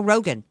that is Joe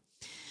Rogan.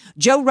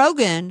 Joe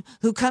Rogan,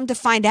 who come to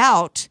find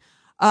out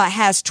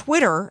has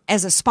Twitter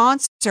as a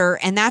sponsor,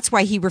 and that's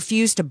why he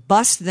refused to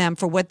bust them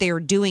for what they are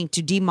doing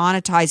to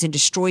demonetize and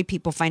destroy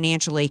people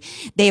financially.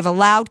 They have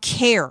allowed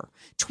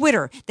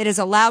Twitter, that has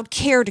allowed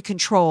CARE to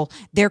control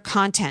their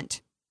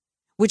content,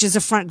 which is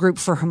a front group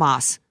for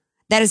Hamas.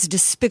 That is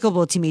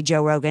despicable to me,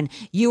 Joe Rogan.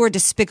 You are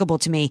despicable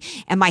to me.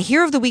 And my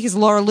Hero of the Week is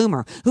Laura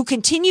Loomer, who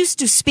continues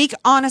to speak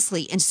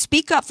honestly and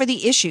speak up for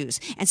the issues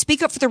and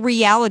speak up for the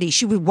reality.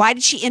 Why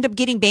did she end up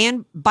getting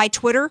banned by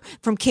Twitter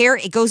from CARE?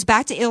 It goes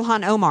back to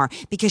Ilhan Omar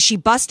because she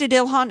busted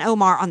Ilhan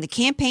Omar on the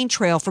campaign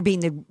trail for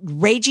being the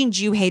raging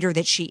Jew hater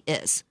that she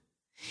is.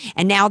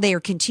 And now they are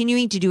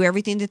continuing to do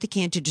everything that they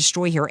can to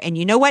destroy her. And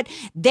you know what?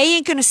 They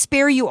ain't going to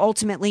spare you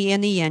ultimately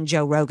in the end,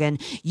 Joe Rogan.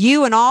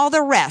 You and all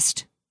the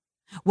rest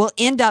will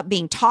end up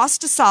being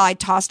tossed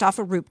off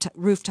of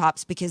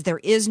rooftops because there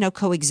is no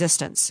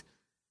coexistence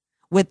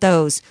with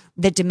those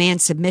that demand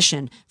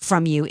submission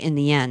from you in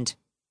the end.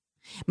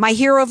 My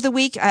Hero of the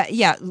Week,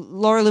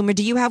 Laura Loomer,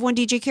 do you have one,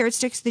 DJ Carrot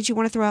Sticks, that you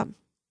want to throw up?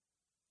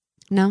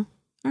 No?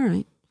 All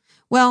right.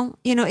 Well,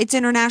 it's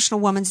International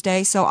Women's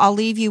Day, so I'll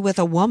leave you with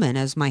a woman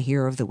as my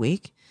Hero of the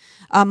Week.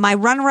 My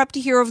runner-up to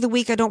hero of the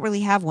week, I don't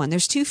really have one.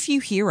 There's too few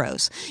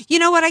heroes. You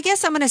know what? I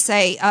guess I'm going to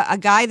say a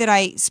guy that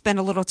I spent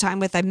a little time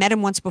with. I met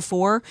him once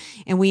before,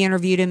 and we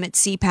interviewed him at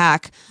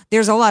CPAC.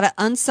 There's a lot of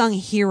unsung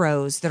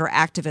heroes that are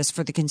activists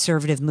for the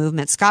conservative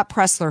movement. Scott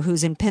Pressler,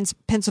 who's in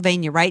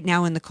Pennsylvania right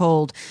now in the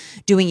cold,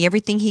 doing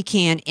everything he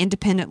can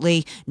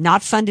independently,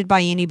 not funded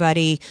by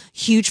anybody,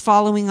 huge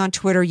following on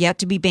Twitter, yet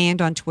to be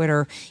banned on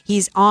Twitter.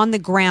 He's on the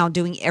ground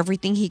doing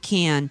everything he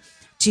can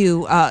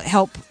to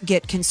help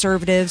get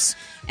conservatives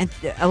and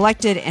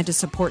elected and to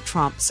support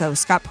Trump. So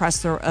Scott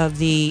Pressler of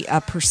the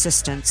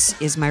Persistence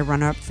is my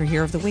runner-up for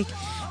Hero of the Week.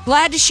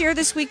 Glad to share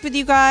this week with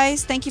you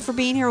guys. Thank you for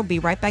being here. We'll be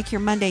right back here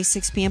Monday,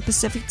 6 p.m.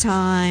 Pacific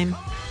time.